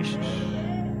of Jesus,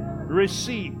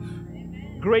 receive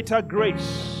greater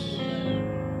grace,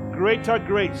 greater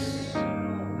grace,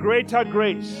 greater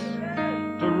grace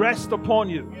to rest upon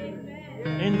you.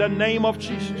 In the name of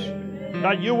Jesus,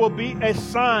 that you will be a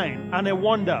sign and a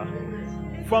wonder.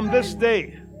 From this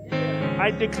day, I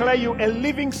declare you a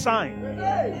living sign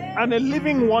and a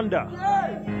living wonder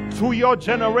to your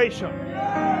generation.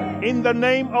 In the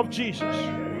name of Jesus,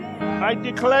 I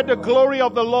declare the glory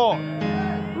of the Lord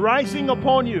rising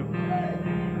upon you.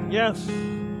 Yes,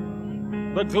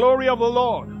 the glory of the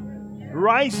Lord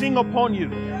rising upon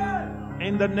you.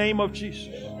 In the name of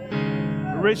Jesus,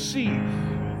 receive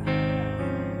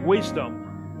wisdom,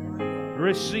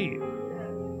 receive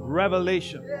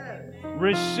revelation,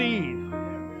 receive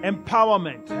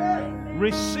empowerment,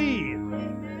 receive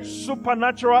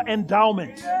supernatural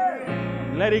endowment.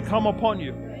 Let it come upon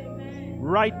you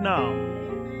right now,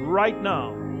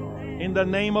 in the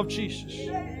name of Jesus.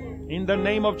 In the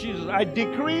name of Jesus, I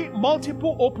decree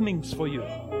multiple openings for you.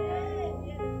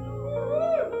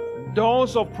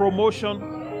 Doors of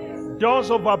promotion,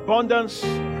 Doors of abundance.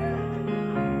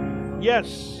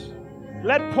 Yes.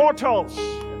 Let portals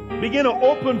begin to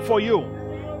open for you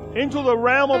into the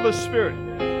realm of the Spirit.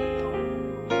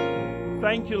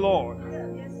 Thank you, Lord.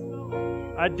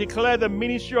 I declare the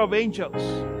ministry of angels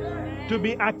to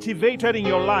be activated in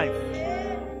your life,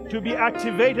 to be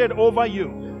activated over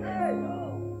you.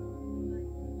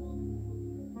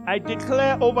 I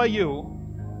declare over you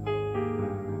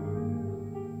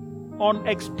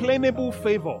unexplainable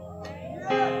favor.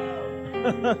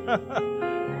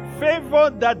 Favor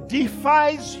that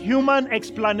defies human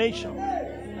explanation.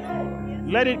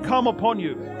 Let it come upon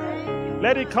you.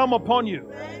 Let it come upon you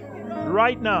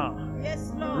right now.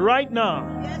 Right now.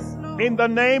 In the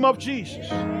name of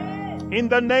Jesus. In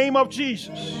the name of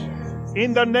Jesus.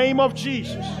 In the name of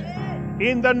Jesus.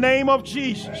 In the name of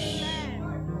Jesus.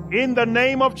 In the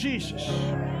name of Jesus.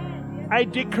 I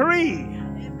decree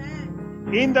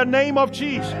in the name of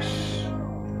Jesus.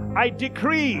 I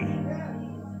decree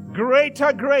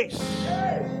greater grace.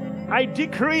 I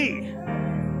decree.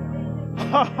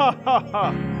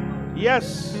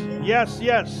 Yes, yes,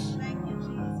 yes.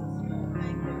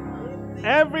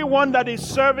 Everyone that is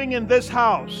serving in this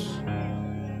house,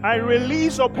 I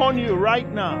release upon you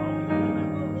right now.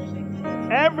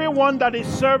 Everyone that is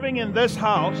serving in this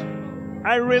house,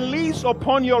 I release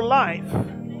upon your life.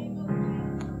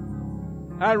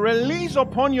 I release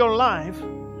upon your life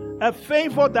a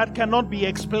favor that cannot be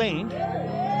explained.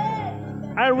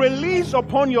 I release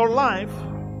upon your life.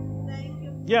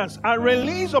 Yes, I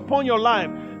release upon your life.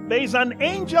 There is an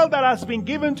angel that has been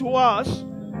given to us.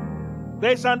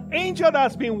 There's an angel that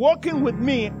has been working with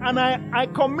me, and I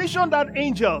commission that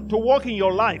angel to work in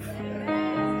your life.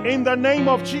 In the name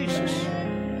of Jesus.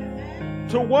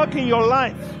 To work in your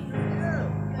life.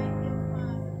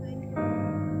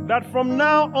 That from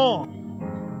now on,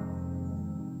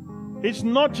 it's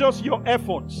not just your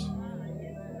efforts.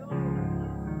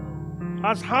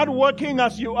 As hardworking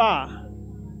as you are,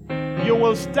 you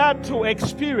will start to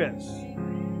experience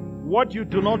what you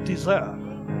do not deserve.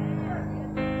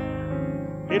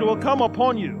 It will come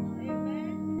upon you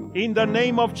in the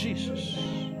name of Jesus.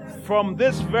 From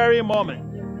this very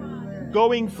moment,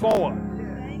 going forward,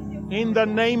 in the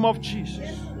name of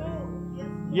Jesus.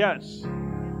 Yes,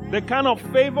 the kind of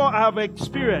favor I have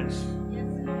experienced,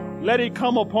 let it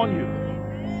come upon you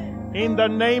in the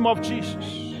name of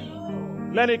Jesus.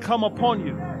 Let it come upon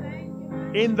you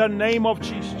in the name of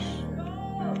Jesus.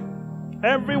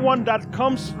 Everyone that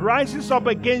rises up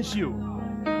against you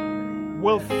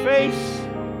will face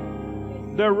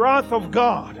the wrath of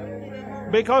God,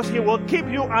 because He will keep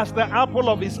you as the apple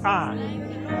of His eye.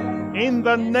 In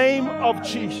the name of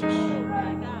Jesus,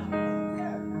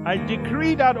 I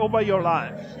decree that over your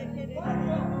life.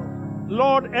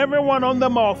 Lord, everyone under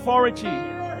my authority,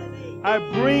 I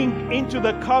bring into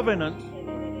the covenant,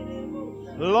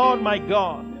 Lord my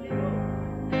God,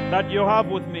 that you have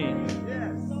with me.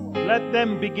 Let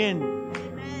them begin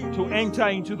to enter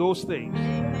into those things.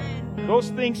 Those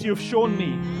things you've shown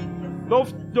me.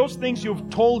 Those things you've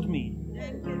told me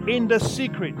in the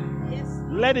secret.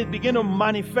 Let it begin to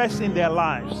manifest in their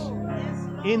lives.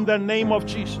 In the name of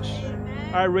Jesus,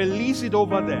 I release it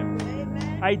over them.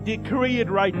 I decree it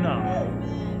right now.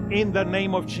 In the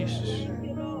name of Jesus.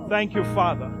 Thank you,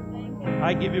 Father.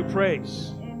 I give you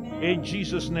praise. In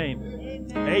Jesus' name.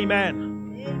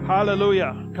 Amen.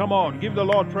 Hallelujah. Come on, give the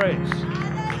Lord praise.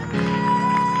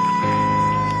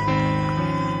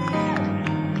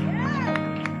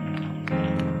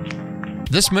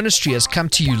 This ministry has come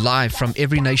to you live from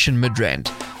Every Nation Midrand.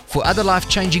 For other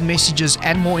life-changing messages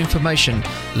and more information,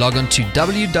 log on to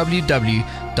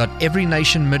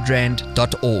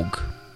www.everynationmidrand.org.